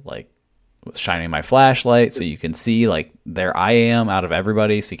car, like shining my flashlight so you can see, like, there I am out of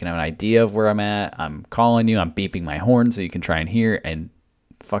everybody so you can have an idea of where I'm at. I'm calling you. I'm beeping my horn so you can try and hear, and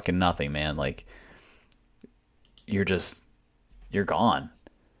fucking nothing, man. Like, you're gone.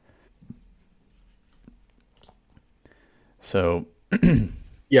 So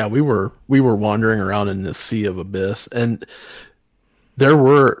yeah, we were wandering around in this sea of abyss, and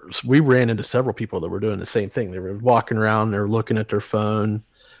we ran into several people that were doing the same thing. They were walking around, they're looking at their phone,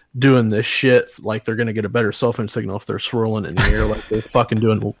 doing this shit like they're going to get a better cell phone signal if they're swirling in the air, like they're fucking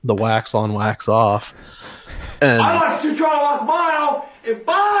doing the wax on, wax off. And I want you to try to walk a mile and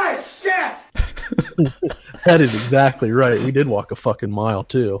buy shit! That is exactly right. We did walk a fucking mile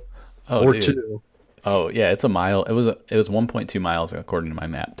too. Or dude. 2. Oh, yeah, it's a mile. It was 1.2 miles according to my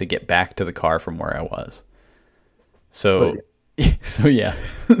map to get back to the car from where I was. So yeah.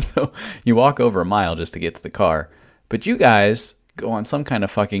 So you walk over a mile just to get to the car. But you guys go on some kind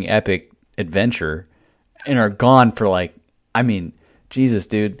of fucking epic adventure and are gone for, like, I mean, Jesus,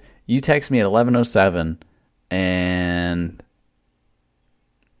 dude. You text me at 11:07 and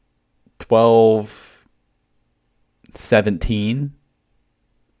 12:17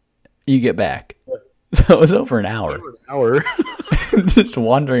 you get back. So it was over an hour. Just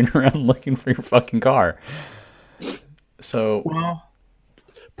wandering around looking for your fucking car. So, well,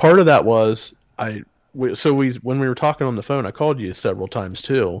 part of that was when we were talking on the phone, I called you several times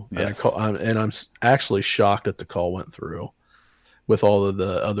too. Yes. And I'm actually shocked that the call went through with all of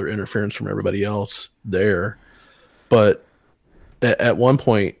the other interference from everybody else there. But at one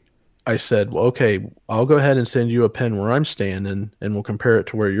point, I said, well, okay, I'll go ahead and send you a pin where I'm standing, and we'll compare it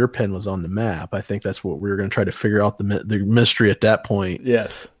to where your pin was on the map. I think that's what we were going to try to figure out the mystery at that point.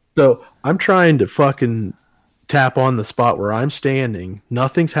 Yes. So I'm trying to fucking tap on the spot where I'm standing.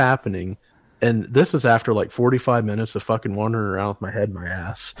 Nothing's happening. And this is after like 45 minutes of fucking wandering around with my head in my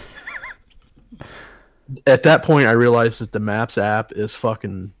ass. At that point, I realized that the Maps app is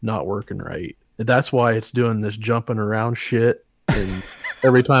fucking not working right. That's why it's doing this jumping around shit. And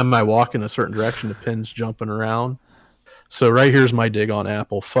every time I walk in a certain direction, the pin's jumping around. So right here's my dig on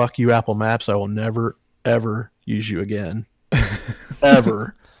Apple. Fuck you, Apple Maps. I will never, ever use you again.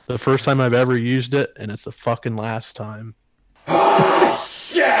 Ever. The first time I've ever used it, and it's the fucking last time. Oh,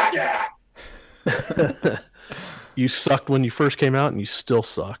 shit! You sucked when you first came out, and you still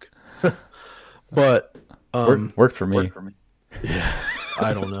suck. But worked for me. Yeah,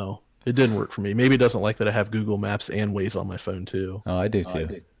 I don't know. It didn't work for me. Maybe it doesn't like that I have Google Maps and Waze on my phone too. Oh, I do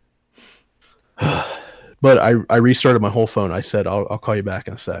too. But I restarted my whole phone. I said, I'll call you back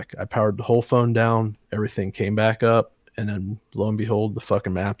in a sec. I powered the whole phone down. Everything came back up. And then lo and behold, the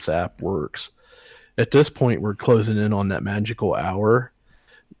fucking Maps app works. At this point, we're closing in on that magical hour,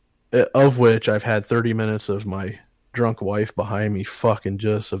 of which I've had 30 minutes of my drunk wife behind me fucking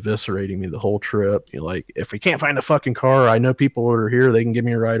just eviscerating me the whole trip. You're like, if we can't find a fucking car, I know people that are here, they can give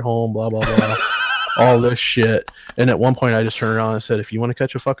me a ride home, blah, blah, blah. All this shit. And at one point I just turned around and said, if you want to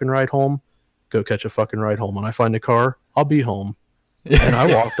catch a fucking ride home, go catch a fucking ride home. When I find a car, I'll be home. And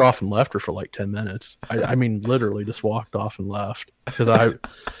I walked off and left her for like 10 minutes. I mean, literally just walked off and left. Because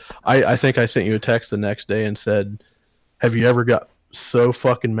I think I sent you a text the next day and said, have you ever got so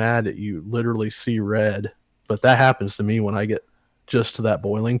fucking mad that you literally see red? But that happens to me when I get just to that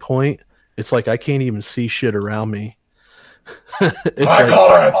boiling point. It's like I can't even see shit around me. I call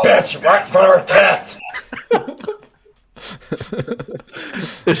her a bitch right in front of her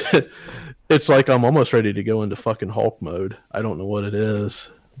tits. It's like I'm almost ready to go into fucking Hulk mode. I don't know what it is.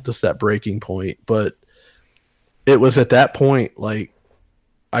 Just that breaking point. But it was at that point, like,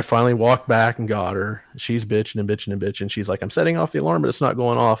 I finally walked back and got her. She's bitching and bitching and bitching. She's like, I'm setting off the alarm, but it's not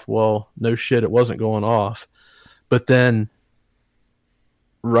going off. Well, no shit, it wasn't going off. But then,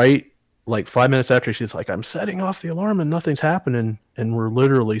 right, like 5 minutes after, she's like, I'm setting off the alarm and nothing's happening. And we're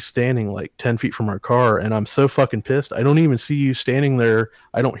literally standing like 10 feet from our car. And I'm so fucking pissed. I don't even see you standing there.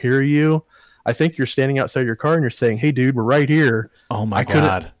 I don't hear you. I think you're standing outside your car and you're saying, hey, dude, we're right here. Oh, my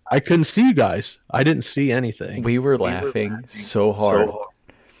God. I couldn't see you guys. I didn't see anything. We were laughing so hard.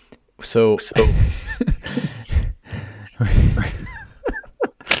 So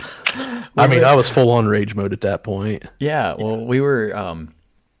I mean, I was full on rage mode at that point. Yeah, well, we were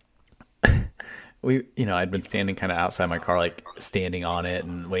I'd been standing kind of outside my car, like standing on it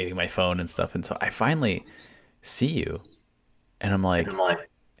and waving my phone and stuff, and so I finally see you, and I'm like,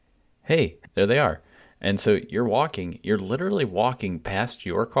 hey, there they are. And so you're literally walking past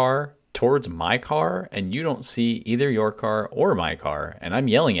your car towards my car, and you don't see either your car or my car, and I'm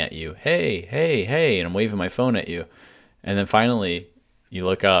yelling at you, hey, hey, hey, and I'm waving my phone at you. And then finally you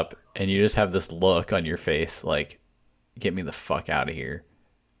look up and you just have this look on your face like, get me the fuck out of here.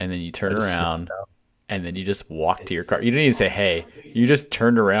 And then you turn around and then you just walk to your car. You didn't even say hey, you just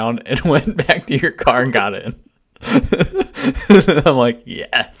turned around and went back to your car and got in. I'm like,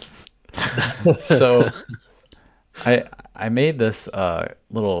 yes. So I made this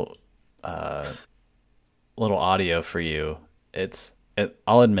little audio for you.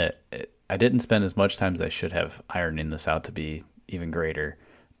 I'll admit, I didn't spend as much time as I should have ironing this out to be even greater.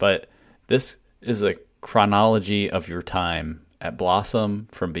 But this is a chronology of your time at Blossom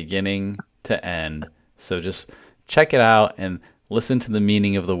from beginning to end. So just check it out and listen to the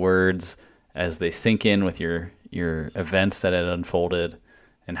meaning of the words as they sink in with your events that had unfolded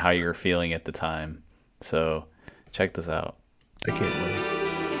and how you were feeling at the time. So check this out. I can't wait.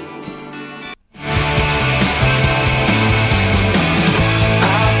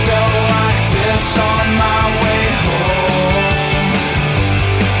 On my way home,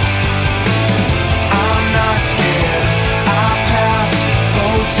 I'm not scared. I pass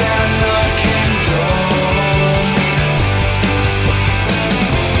boats and the kingdom.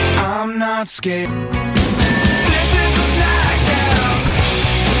 I'm not scared. This is a blackout.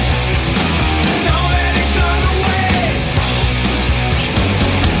 Don't let it go away.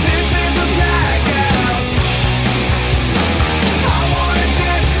 This is a blackout. I wanna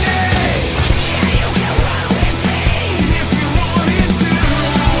detonate.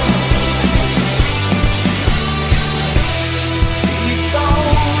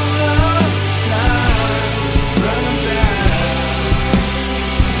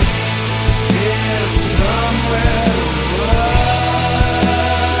 Yes.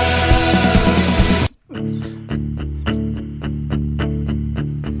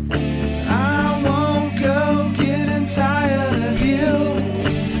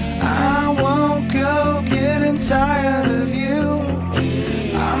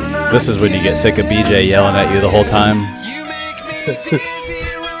 This is when you get sick of BJ yelling at you the whole time. You make me dizzy,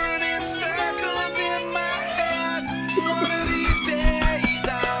 running circles in my head. One of these days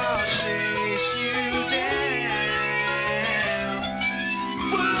I'll chase you down.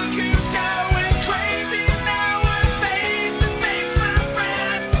 We're looking sky went crazy, now we're face to face, my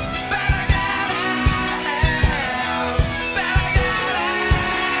friend. But I got out.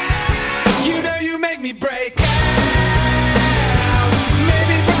 You know you make me break out. Make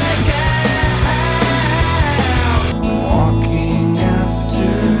me break out. Walking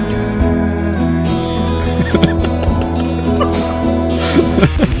after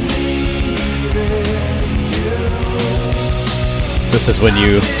This is when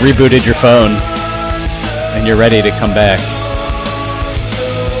you rebooted your phone and you're ready to come back.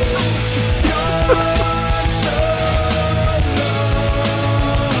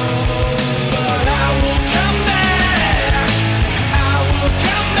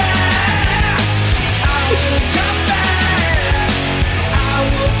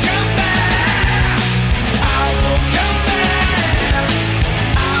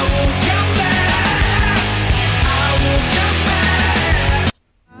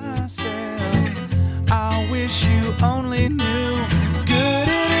 I wish you only knew good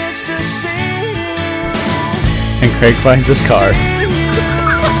it is to see you. And Craig finds his car.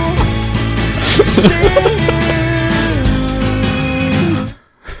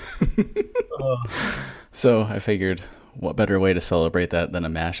 So I figured, what better way to celebrate that than a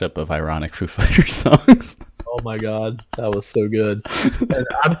mashup of ironic Foo Fighters songs? Oh my god, that was so good. And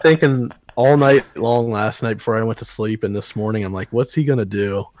I'm thinking all night long last night before I went to sleep, and this morning I'm like, what's he gonna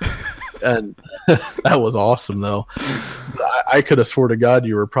do? And that was awesome though. I could have swore to God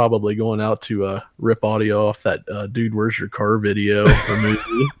you were probably going out to rip audio off that Dude Where's Your Car video or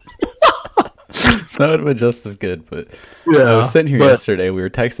movie. That would have been just as good, but Yeah, I was sitting here but- yesterday, we were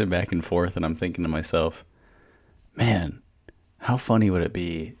texting back and forth, and I'm thinking to myself, man, how funny would it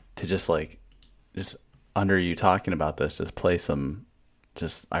be to just under you talking about this, just play some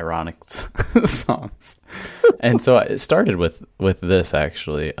just ironic songs. And so it started with this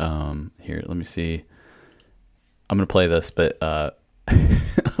actually. Here, let me see. I'm gonna play this, but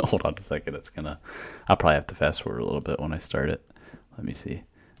hold on a second. I'll probably have to fast forward a little bit when I start it. Let me see.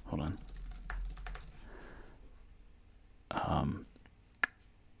 Hold on. Come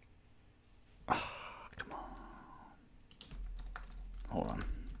on. Hold on.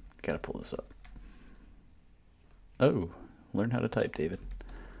 Gotta pull this up. Oh, learn how to type, David.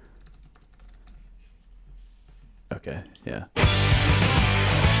 Okay, yeah.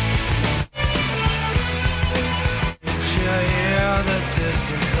 You hear the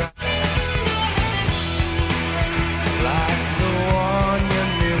distant cry, like the one you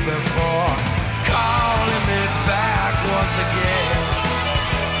knew before, calling me back once again.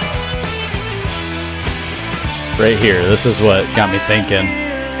 Right here, this is what got me thinking.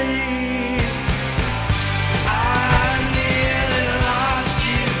 I nearly lost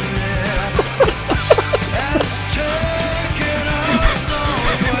you there. It's taken us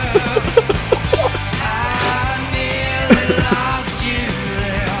somewhere. I nearly lost you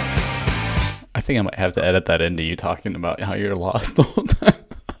there. I think I might have to edit that into you talking about how you're lost the whole time.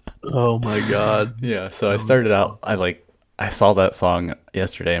 Oh my god. Yeah, so I started out, I saw that song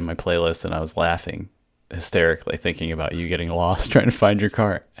yesterday in my playlist and I was laughing hysterically thinking about you getting lost trying to find your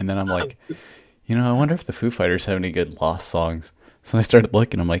car. And then I'm like, I wonder if the Foo Fighters have any good lost songs. So I started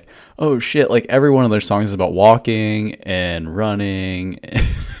looking, I'm like, oh shit, like every one of their songs is about walking and running.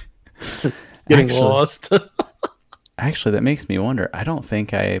 Getting lost. Actually, that makes me wonder. I don't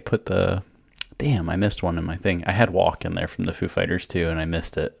think I put I missed one in my thing. I had Walk in there from the Foo Fighters too, and I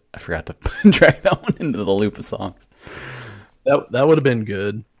missed it. I forgot to drag that one into the loop of songs. That would have been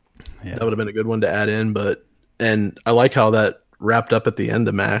good. Yeah. That would have been a good one to add in, and I like how that wrapped up at the end,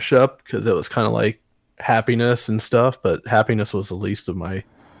 the mashup, because it was kind of like happiness and stuff, but happiness was the least of my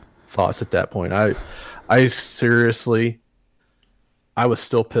thoughts at that point. I seriously, I was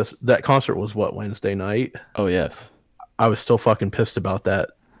still pissed. That concert was Wednesday night? Oh, yes. I was still fucking pissed about that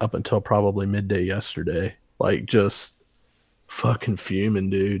up until probably midday yesterday. Like, just fucking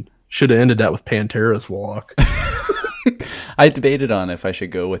fuming, dude. Should have ended that with Pantera's Walk. I debated on if I should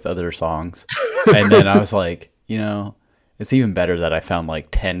go with other songs. And then I was like, it's even better that I found like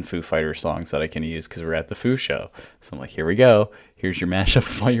 10 Foo Fighters songs that I can use because we're at the Foo show. So I'm like, here we go. Here's your mashup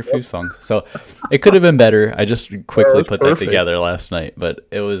of all your Foo songs. So it could have been better. I just quickly put that together last night, but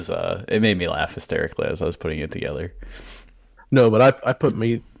it was it made me laugh hysterically as I was putting it together. No, but I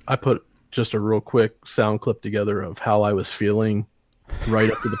put just a real quick sound clip together of how I was feeling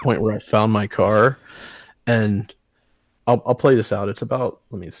right up to the point where I found my car. And I'll play this out. It's about,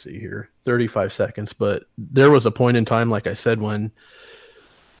 let me see here, 35 seconds. But there was a point in time, like I said, when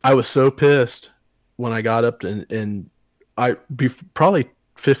I was so pissed when I got up and probably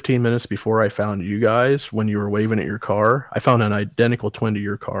 15 minutes before I found you guys, when you were waving at your car, I found an identical twin to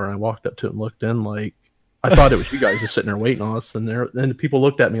your car, and I walked up to it and looked in like, I thought it was you guys just sitting there waiting on us. And then people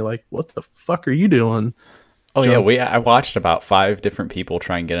looked at me like, what the fuck are you doing? Oh, yeah. I watched about 5 different people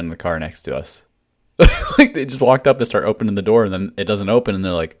try and get in the car next to us. Like, they just walked up and start opening the door, and then it doesn't open, and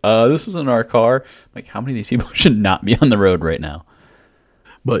they're like, this isn't our car. I'm like, how many of these people should not be on the road right now?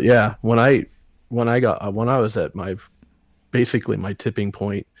 But yeah, when I was at basically my tipping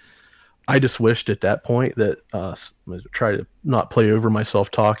point, I just wished at that point that I'm gonna try to not play over myself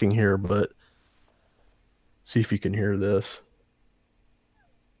talking here, but see if you can hear this.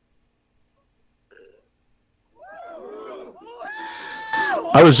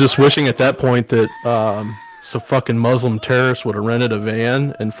 I was just wishing at that point that some fucking Muslim terrorists would have rented a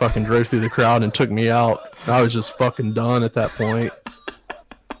van and fucking drove through the crowd and took me out. I was just fucking done at that point.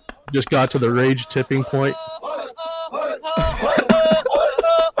 Just got to the rage tipping point.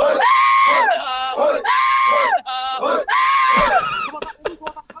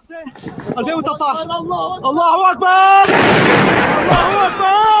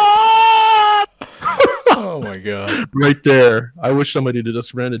 Oh my god! Right there. I wish somebody had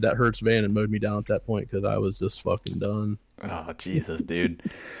just rented that Hertz van and mowed me down at that point, because I was just fucking done. Oh Jesus, dude!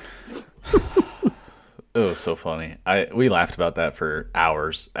 It was so funny. We laughed about that for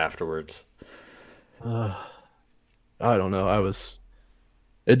hours afterwards. I don't know.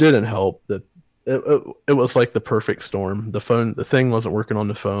 It didn't help that it was like the perfect storm. The thing wasn't working on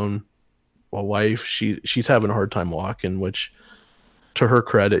the phone. My wife, she's having a hard time walking, which, to her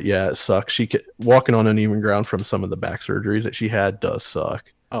credit, yeah, it sucks. Walking on uneven ground from some of the back surgeries that she had does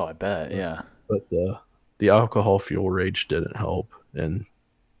suck. Oh, I bet, yeah. But the alcohol fuel rage didn't help, and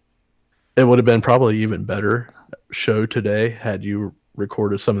it would have been probably even better show today had you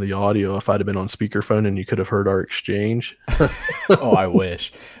recorded some of the audio if I'd have been on speakerphone and you could have heard our exchange. Oh, I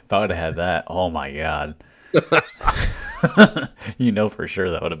wish. If I would have had that, oh my god. You know for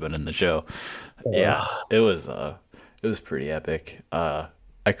sure that would have been in the show. Yeah, it was pretty epic. I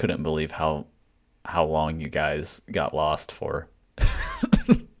couldn't believe how long you guys got lost for.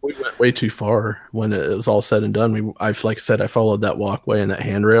 We went way too far when it was all said and done. Like I said, I followed that walkway and that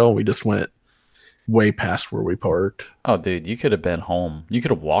handrail. We just went way past where we parked. Oh, dude, you could have been home. You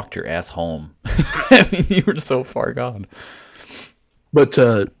could have walked your ass home. I mean, you were so far gone. But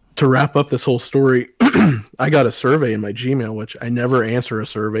to wrap up this whole story, I got a survey in my Gmail, which I never answer a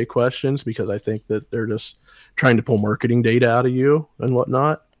survey questions because I think that they're just trying to pull marketing data out of you and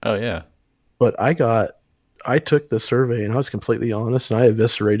whatnot. Oh, yeah. But I took the survey and I was completely honest, and I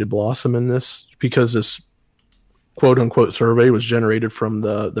eviscerated Blossom in this because this quote unquote survey was generated from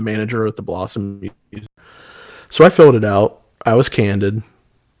the manager at the Blossom. So I filled it out. I was candid.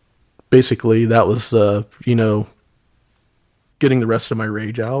 Basically, that was, getting the rest of my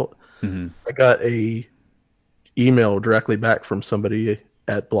rage out. Mm-hmm. I got a email directly back from somebody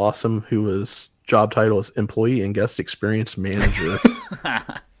at Blossom who was job title is employee and guest experience manager.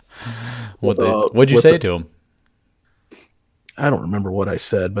 What'd you say to him? I don't remember what I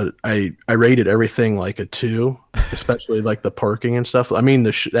said, but I rated everything like a 2, especially like the parking and stuff. I mean,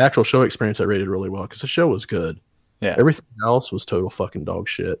 the actual show experience I rated really well because the show was good. Yeah. Everything else was total fucking dog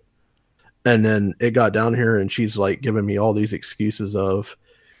shit. And then it got down here and she's like giving me all these excuses of,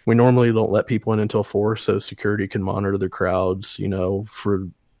 we normally don't let people in until 4 so security can monitor the crowds. For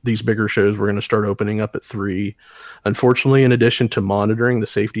these bigger shows, we're going to start opening up at 3. Unfortunately, in addition to monitoring the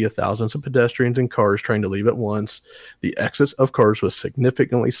safety of thousands of pedestrians and cars trying to leave at once, the exits of cars was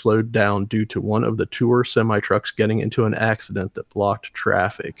significantly slowed down due to one of the tour semi-trucks getting into an accident that blocked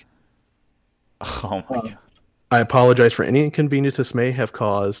traffic. Oh my God. I apologize for any inconvenience this may have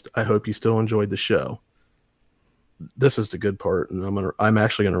caused. I hope you still enjoyed the show. This is the good part, and I'm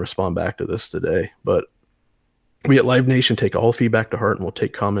actually going to respond back to this today. But we at Live Nation take all feedback to heart and will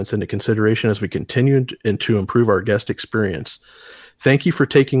take comments into consideration as we continue to improve our guest experience. Thank you for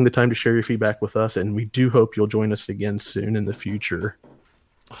taking the time to share your feedback with us, and we do hope you'll join us again soon in the future.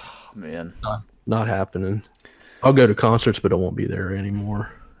 Oh, man. Not happening. I'll go to concerts, but I won't be there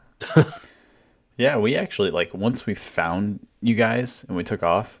anymore. Yeah, we actually, once we found you guys and we took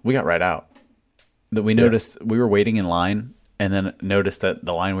off, we got right out. That we noticed we were waiting in line and then noticed that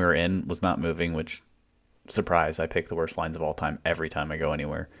the line we were in was not moving, which, surprise, I pick the worst lines of all time every time I go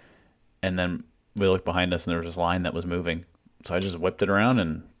anywhere. And then we looked behind us and there was this line that was moving. So I just whipped it around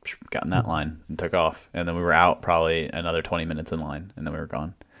and got in that line and took off. And then we were out probably another 20 minutes in line and then we were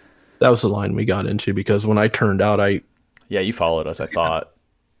gone. That was the line we got into because when I turned out, I Yeah, you followed us, I thought.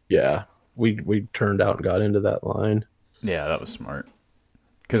 Yeah, we turned out and got into that line. Yeah, that was smart.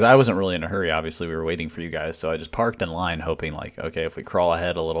 Because I wasn't really in a hurry. Obviously, we were waiting for you guys, so I just parked in line, hoping like, okay, if we crawl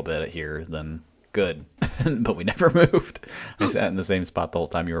ahead a little bit here, then good. But we never moved. I sat in the same spot the whole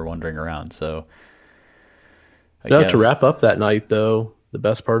time you were wandering around. So, To wrap up that night, though, the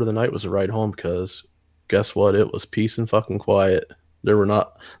best part of the night was the ride home because guess what? It was peace and fucking quiet. There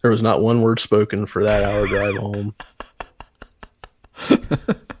was not one word spoken for that hour drive home.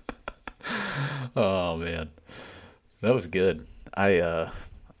 Oh man, that was good. I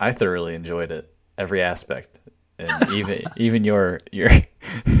thoroughly enjoyed it, every aspect, and even your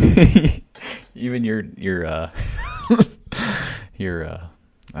even your I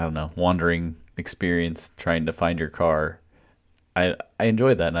don't know, wandering experience trying to find your car. I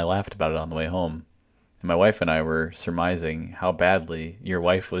enjoyed that, and I laughed about it on the way home. And my wife and I were surmising how badly your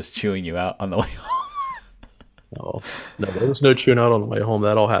wife was chewing you out on the way home. Oh, no, there was no chewing out on the way home.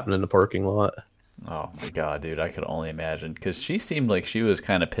 That all happened in the parking lot. Oh my god, dude! I could only imagine because she seemed like she was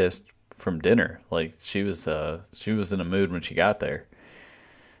kind of pissed from dinner. Like she was in a mood when she got there.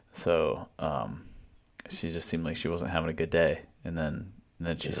 So she just seemed like she wasn't having a good day. And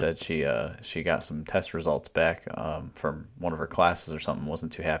then she said she got some test results back from one of her classes or something.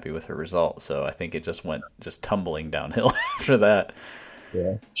 Wasn't too happy with her result. So I think it just went tumbling downhill after that.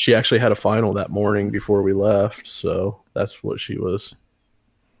 Yeah, she actually had a final that morning before we left. So that's what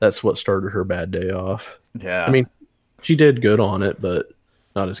started her bad day off. Yeah. I mean, she did good on it, but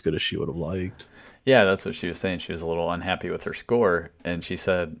not as good as she would have liked. Yeah, that's what she was saying. She was a little unhappy with her score. And she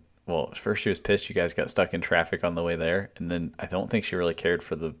said, well, first she was pissed you guys got stuck in traffic on the way there. And then I don't think she really cared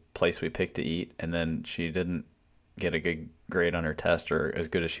for the place we picked to eat. And then she didn't get a good grade on her test or as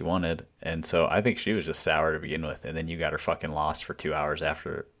good as she wanted. And so I think she was just sour to begin with. And then you got her fucking lost for 2 hours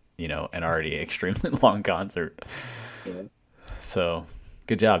after, an already extremely long concert. Yeah. So...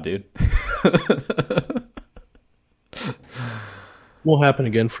 good job, dude. Won't happen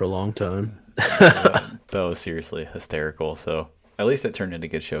again for a long time. That was seriously hysterical. So at least it turned into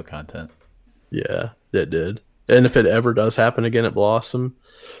good show content. Yeah, it did. And if it ever does happen again at Blossom,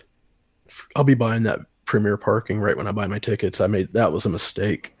 I'll be buying that premier parking right when I buy my tickets. That was a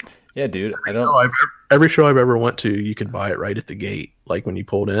mistake. Yeah, dude. Every show I've ever went to, you could buy it right at the gate, like when you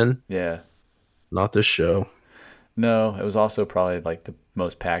pulled in. Yeah. Not this show. No, it was also probably like the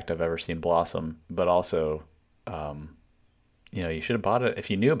most packed I've ever seen Blossom, but also, you should have bought it. If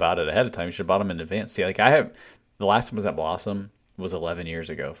you knew about it ahead of time, you should have bought them in advance. See, like the last time I was at Blossom was 11 years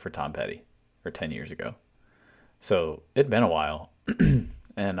ago for Tom Petty, or 10 years ago. So it'd been a while.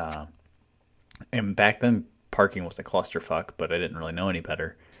 And back then parking was a clusterfuck, but I didn't really know any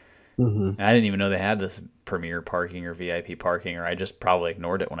better. Mm-hmm. And I didn't even know they had this premier parking or VIP parking, or I just probably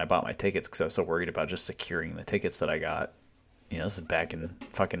ignored it when I bought my tickets because I was so worried about just securing the tickets that I got. This is back in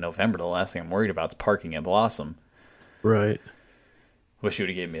fucking November. The last thing I'm worried about is parking at Blossom. Right. Wish you would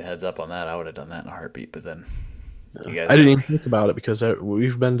have gave me a heads up on that. I would have done that in a heartbeat, but then you guys... I didn't even think about it because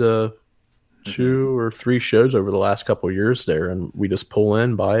we've been to 2 or 3 shows over the last couple of years there, and we just pull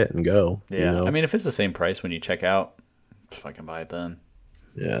in, buy it, and go. Yeah, I mean, if it's the same price when you check out, just fucking buy it then.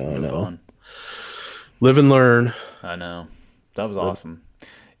 Yeah, I know. Fun. Live and learn. I know. That was awesome.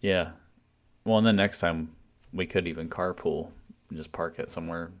 Yeah. Well, and then next time we could even carpool and just park it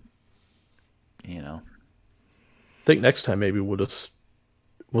somewhere, I think next time maybe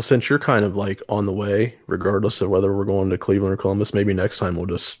since you're kind of like on the way, regardless of whether we're going to Cleveland or Columbus, maybe next time we'll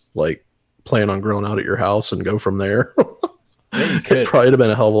just like plan on grilling out at your house and go from there. Yeah, you could. It probably would have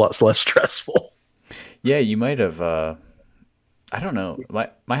been a hell of a lot less stressful. Yeah, you might have... I don't know.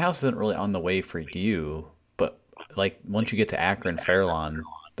 My house isn't really on the way for you, but like once you get to Akron Fairlawn,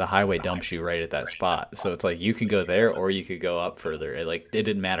 the highway dumps you right at that spot. So it's like you could go there or you could go up further. It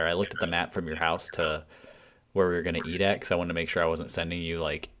didn't matter. I looked at the map from your house to where we were going to eat at because I wanted to make sure I wasn't sending you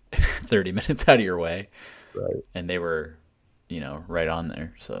like 30 minutes out of your way. Right. And they were, right on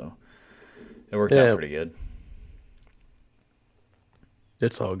there. So it worked out pretty good.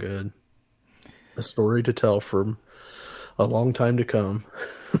 It's all good. A story to tell from a long time to come.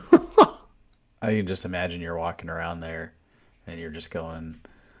 I can just imagine you're walking around there and you're just going,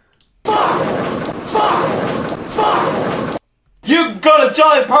 Fuck! You go to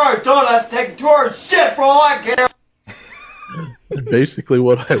Jolly Park Donuts, take a tour of shit for all I care. Basically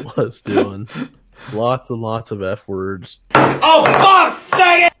what I was doing. Lots and lots of F words. Oh, fuck's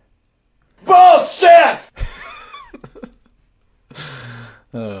sake! Bullshit!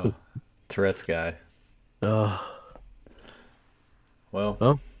 Oh, Tourette's guy.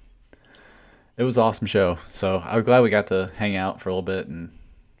 Well, it was an awesome show. So I was glad we got to hang out for a little bit and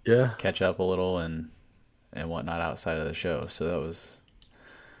catch up a little. And and whatnot outside of the show. So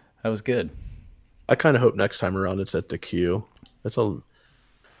that was good. I kind of hope next time around it's at the queue.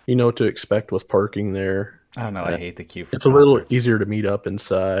 You know what to expect with parking there. I don't know. I hate the queue for It's a little concerts. easier to meet up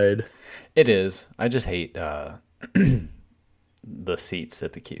inside. It is. I just hate the seats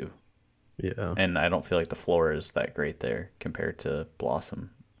at the queue. Yeah. And I don't feel like the floor is that great there compared to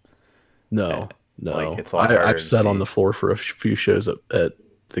Blossom. No. Like, it's a lot harder I've to sat on see. the floor for a few shows at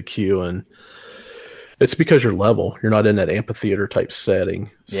the queue, and it's because you're level. You're not in that amphitheater type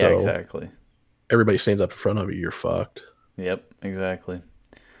setting. Yeah, So exactly. everybody stands up in front of you, you're fucked. Yep, exactly.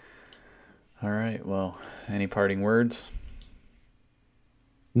 All right. Well, any parting words?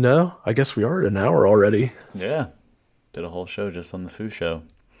 No, I guess we are at an hour already. Yeah. Did a whole show just on the Foo Show.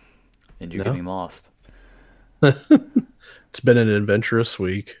 And you No. getting lost. It's been an adventurous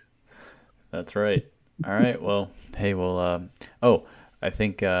week. That's right. All right. Well, hey, I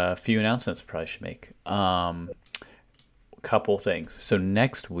think a few announcements we probably should make. Couple things. So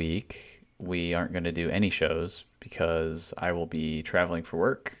next week, we aren't going to do any shows because I will be traveling for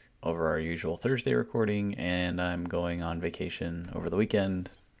work over our usual Thursday recording, and I'm going on vacation over the weekend,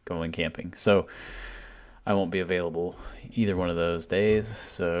 going camping. So I won't be available either one of those days.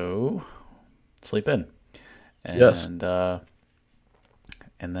 So sleep in. And, Yes.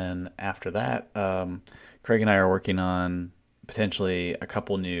 And then after that, Craig and I are working on potentially a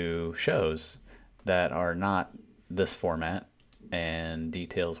couple new shows that are not this format, and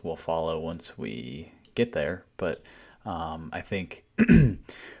details will follow once we get there. But I think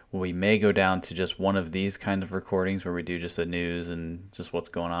we may go down to just one of these kind of recordings where we do just the news and just what's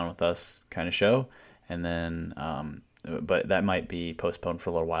going on with us kind of show. And then, but that might be postponed for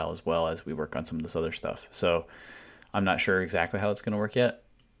a little while as well as we work on some of this other stuff. So I'm not sure exactly how it's going to work yet.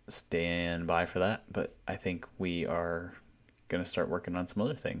 Stand by for that. But I think we are going to start working on some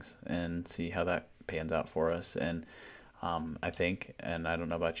other things and see how that pans out for us. And I think, and I don't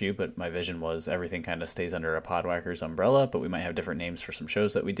know about you, but my vision was everything kind of stays under a Podwhackers umbrella, but we might have different names for some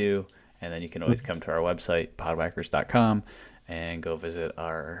shows that we do. And then you can always come to our website, podwhackers.com, and go visit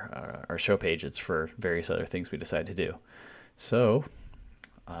our show pages for various other things we decide to do. So,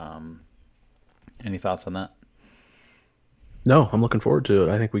 any thoughts on that? No, I'm looking forward to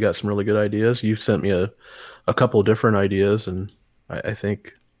it. I think we got some really good ideas. You've sent me a couple of different ideas, and I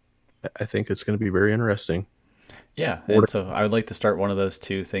think it's going to be very interesting. Yeah, and so I would like to start one of those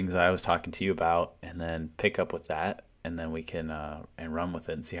two things I was talking to you about, and then pick up with that, and then we can and run with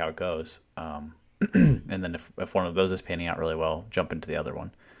it and see how it goes. And then if one of those is panning out really well, jump into the other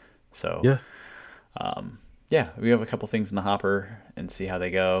one. So Yeah. we have a couple things in the hopper and see how they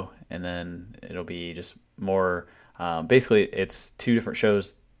go, and then it'll be just more. Basically, it's two different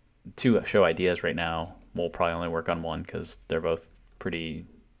shows, two show ideas right now. We'll probably only work on one because they're both pretty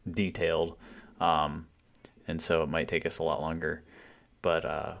detailed. And so it might take us a lot longer.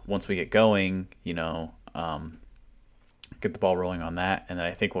 But once we get going, get the ball rolling on that. And then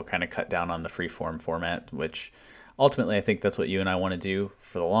I think we'll kind of cut down on the freeform format, which ultimately I think that's what you and I want to do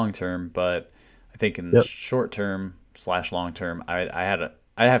for the long term. But I think in the short term / long term, I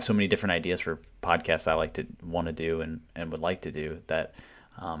have so many different ideas for podcasts I want to do and would like to do that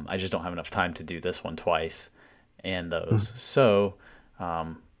I just don't have enough time to do this one twice and those. So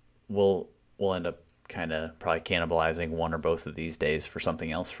we'll end up kind of probably cannibalizing one or both of these days for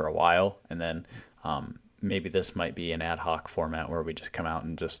something else for a while, and then maybe this might be an ad hoc format where we just come out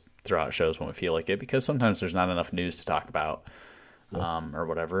and just throw out shows when we feel like it, because sometimes there's not enough news to talk about or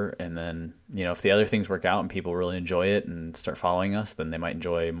whatever. And then if the other things work out and people really enjoy it and start following us, then they might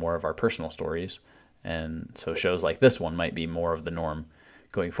enjoy more of our personal stories, and so shows like this one might be more of the norm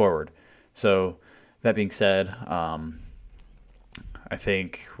going forward. So that being said, I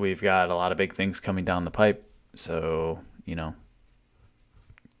think we've got a lot of big things coming down the pipe. So,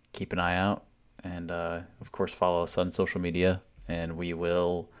 keep an eye out. And, of course, follow us on social media. And we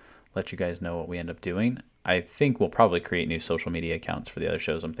will let you guys know what we end up doing. I think we'll probably create new social media accounts for the other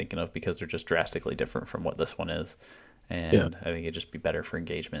shows I'm thinking of, because they're just drastically different from what this one is. And I think it'd just be better for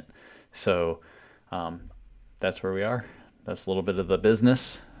engagement. So that's where we are. That's a little bit of the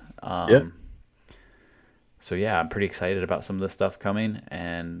business. So yeah, I'm pretty excited about some of this stuff coming,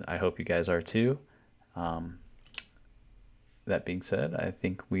 and I hope you guys are too. That being said, I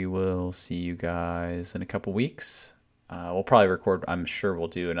think we will see you guys in a couple weeks. We'll probably record, I'm sure we'll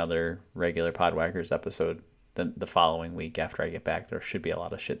do another regular Podwhackers episode the following week after I get back. There should be a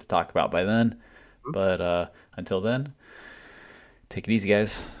lot of shit to talk about by then. But until then, take it easy,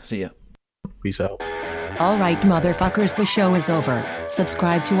 guys. See ya. Peace out. Alright motherfuckers, the show is over.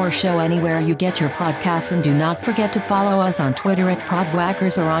 Subscribe to our show anywhere you get your podcasts, and do not forget to follow us on Twitter at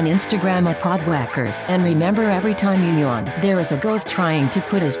Prodwackers or on Instagram at Prodwackers. And remember, every time you yawn, there is a ghost trying to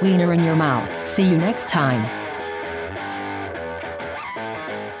put his wiener in your mouth. See you next time.